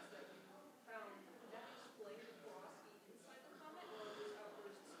outbursts that you found, would that explain the porosity inside the comet, or are those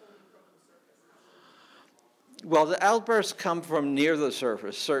outbursts only from the surface? Well, the outbursts come from near the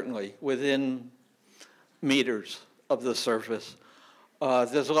surface, certainly, within meters of the surface.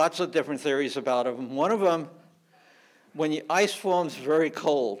 There's lots of different theories about them. One of them, when ice forms very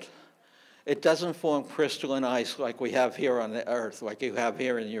cold, it doesn't form crystalline ice like we have here on the Earth, like you have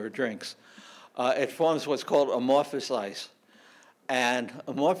here in your drinks. It forms what's called amorphous ice. And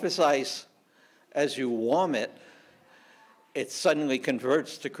amorphous ice, as you warm it, it suddenly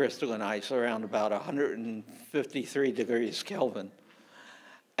converts to crystalline ice around about 153 degrees Kelvin.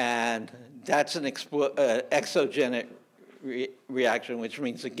 And that's an exogenic reaction, which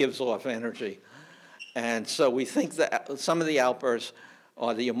means it gives off energy. And so we think that some of the outbursts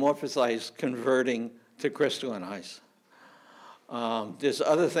are the amorphous ice converting to crystalline ice. There's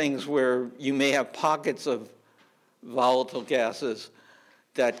other things where you may have pockets of volatile gases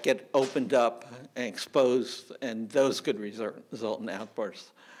that get opened up and exposed, and those could result in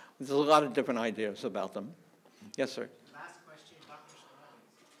outbursts. There's a lot of different ideas about them. Yes, sir? Last question, Dr. Strong.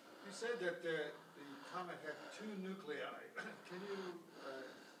 You said that the comet had 2 nuclei. Can you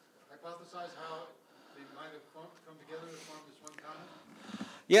hypothesize how they might have come together to form this one comet?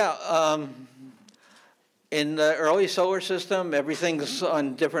 Yeah, in the early solar system, everything's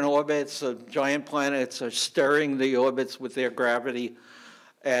on different orbits. The giant planets are stirring the orbits with their gravity,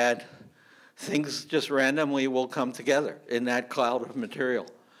 and things just randomly will come together in that cloud of material.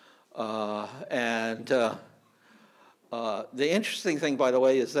 The interesting thing, by the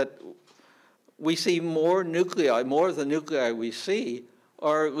way, is that we see more nuclei, more of the nuclei we see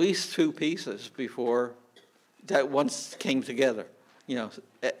are at least two pieces before that once came together. You know,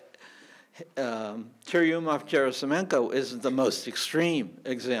 Churyumov-Gerasimenko is the most extreme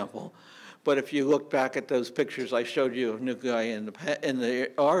example, but if you look back at those pictures I showed you of nuclei in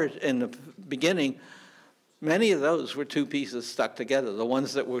the beginning, many of those were two pieces stuck together, the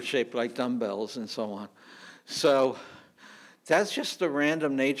ones that were shaped like dumbbells and so on. So that's just the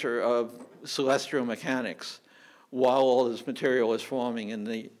random nature of celestial mechanics while all this material is forming in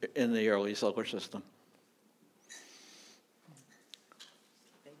the early solar system.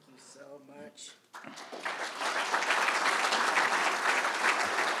 Thank you so much.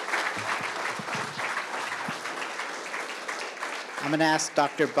 I'm going to ask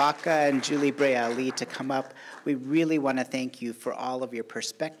Dr. Baca and Julie Brea-Ali to come up. We really want to thank you for all of your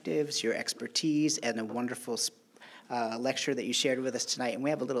perspectives, your expertise, and the wonderful lecture that you shared with us tonight. And we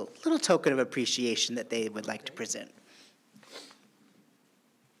have a little token of appreciation that they would like to present.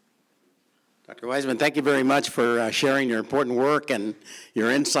 Dr. Wiseman, thank you very much for sharing your important work and your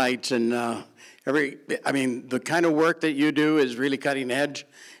insights. And the kind of work that you do is really cutting edge,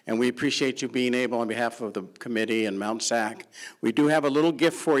 and we appreciate you being able, on behalf of the committee and Mount SAC. We do have a little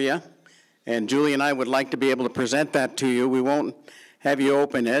gift for you, and Julie and I would like to be able to present that to you. We won't have you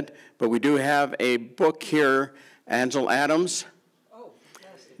open it, but we do have a book here, Ansel Adams,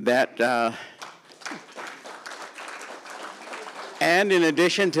 that, and in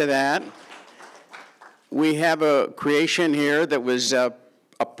addition to that, we have a creation here that was a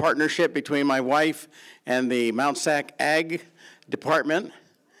partnership between my wife and the Mount SAC Ag Department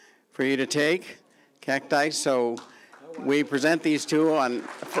for you to take, cacti. So we present these two on. My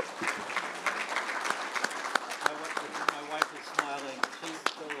wife is smiling. She's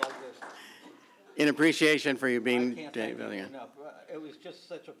still like this. In appreciation for you being. I can't thank you enough. It was just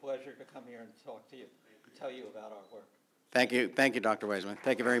such a pleasure to come here and talk to you, tell you about our work. Thank you, Dr. Wiseman.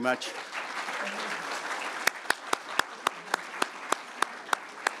 Thank you very much.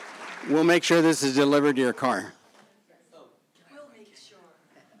 We'll make sure this is delivered to your car. We'll make sure.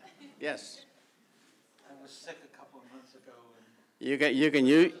 Yes. I was sick a couple of months ago. You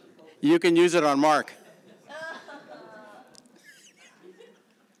can use it on Mark.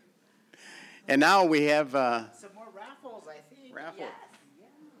 And now we have Some more raffles, I think. raffle.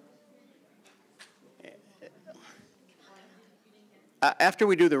 After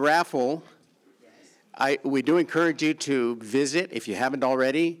we do the raffle, we do encourage you to visit, if you haven't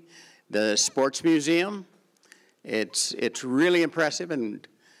already, the Sports Museum. It's really impressive, and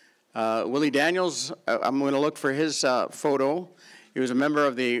Willie Daniels, I'm going to look for his photo. He was a member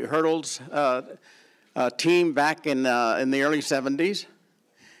of the hurdles team back in the early 70s.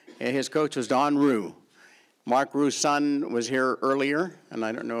 And his coach was Don Rue. Mark Rue's son was here earlier, and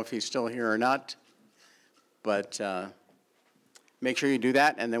I don't know if he's still here or not, but make sure you do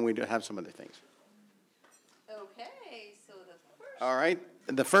that, and then we do have some other things. Okay, so the first. All right,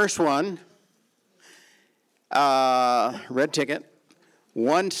 the first one, red ticket,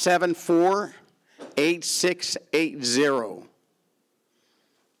 1748680.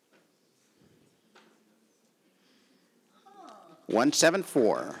 Huh.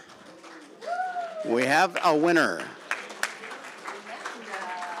 174. We have a winner.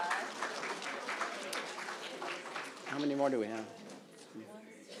 How many more do we have?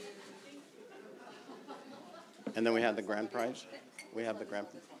 And then we have the grand prize. We have the grand.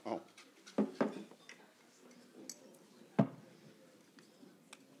 Oh.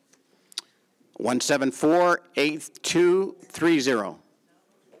 One 1748230.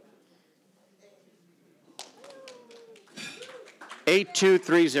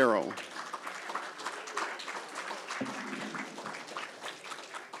 8230.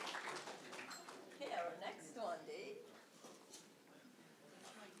 Okay, our next one, Dave.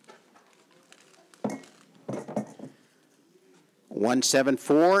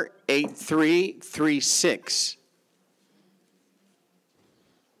 1748336.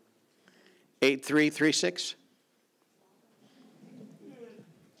 8336.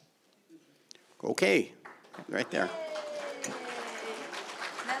 Okay, right there. Now,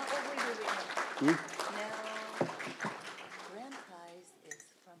 wait. Hmm? Now, grand prize is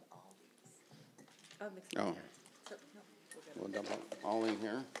from Aldi's. Oh, So, no, we'll dump it all in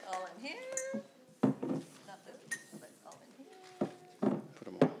here. all in here. Not those, but all in here. Put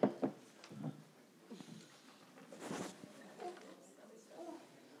them all.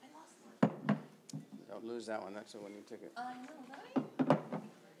 Don't lose that one. That's the one you took it. I know, right?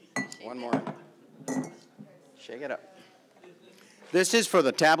 One more. Shake it up. This is for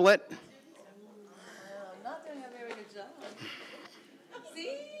the tablet. Well, I'm not doing a very good job.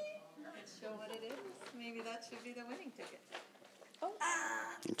 See? Let's show what it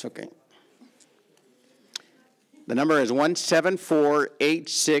It's okay. The number is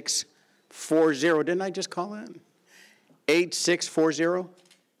 1748640. Didn't I just call that? 8640?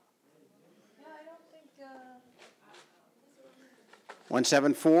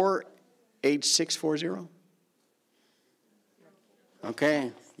 1748640?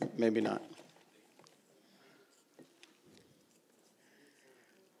 Okay, maybe not.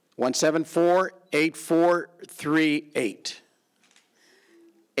 1748438.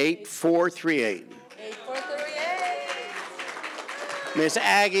 8438. 8438. Miss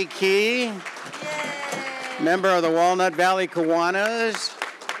Aggie Key, Yay. member of the Walnut Valley Kiwanis.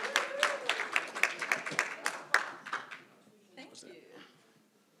 Thank you.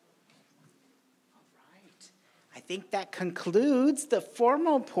 I think that concludes the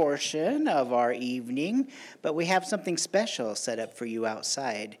formal portion of our evening, but we have something special set up for you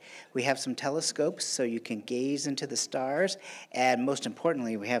outside. We have some telescopes so you can gaze into the stars, and most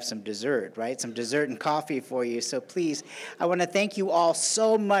importantly, we have some dessert, right? Some dessert and coffee for you. So please, I want to thank you all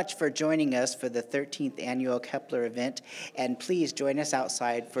so much for joining us for the 13th annual Kepler event, and please join us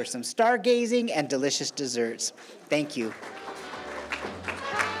outside for some stargazing and delicious desserts. Thank you.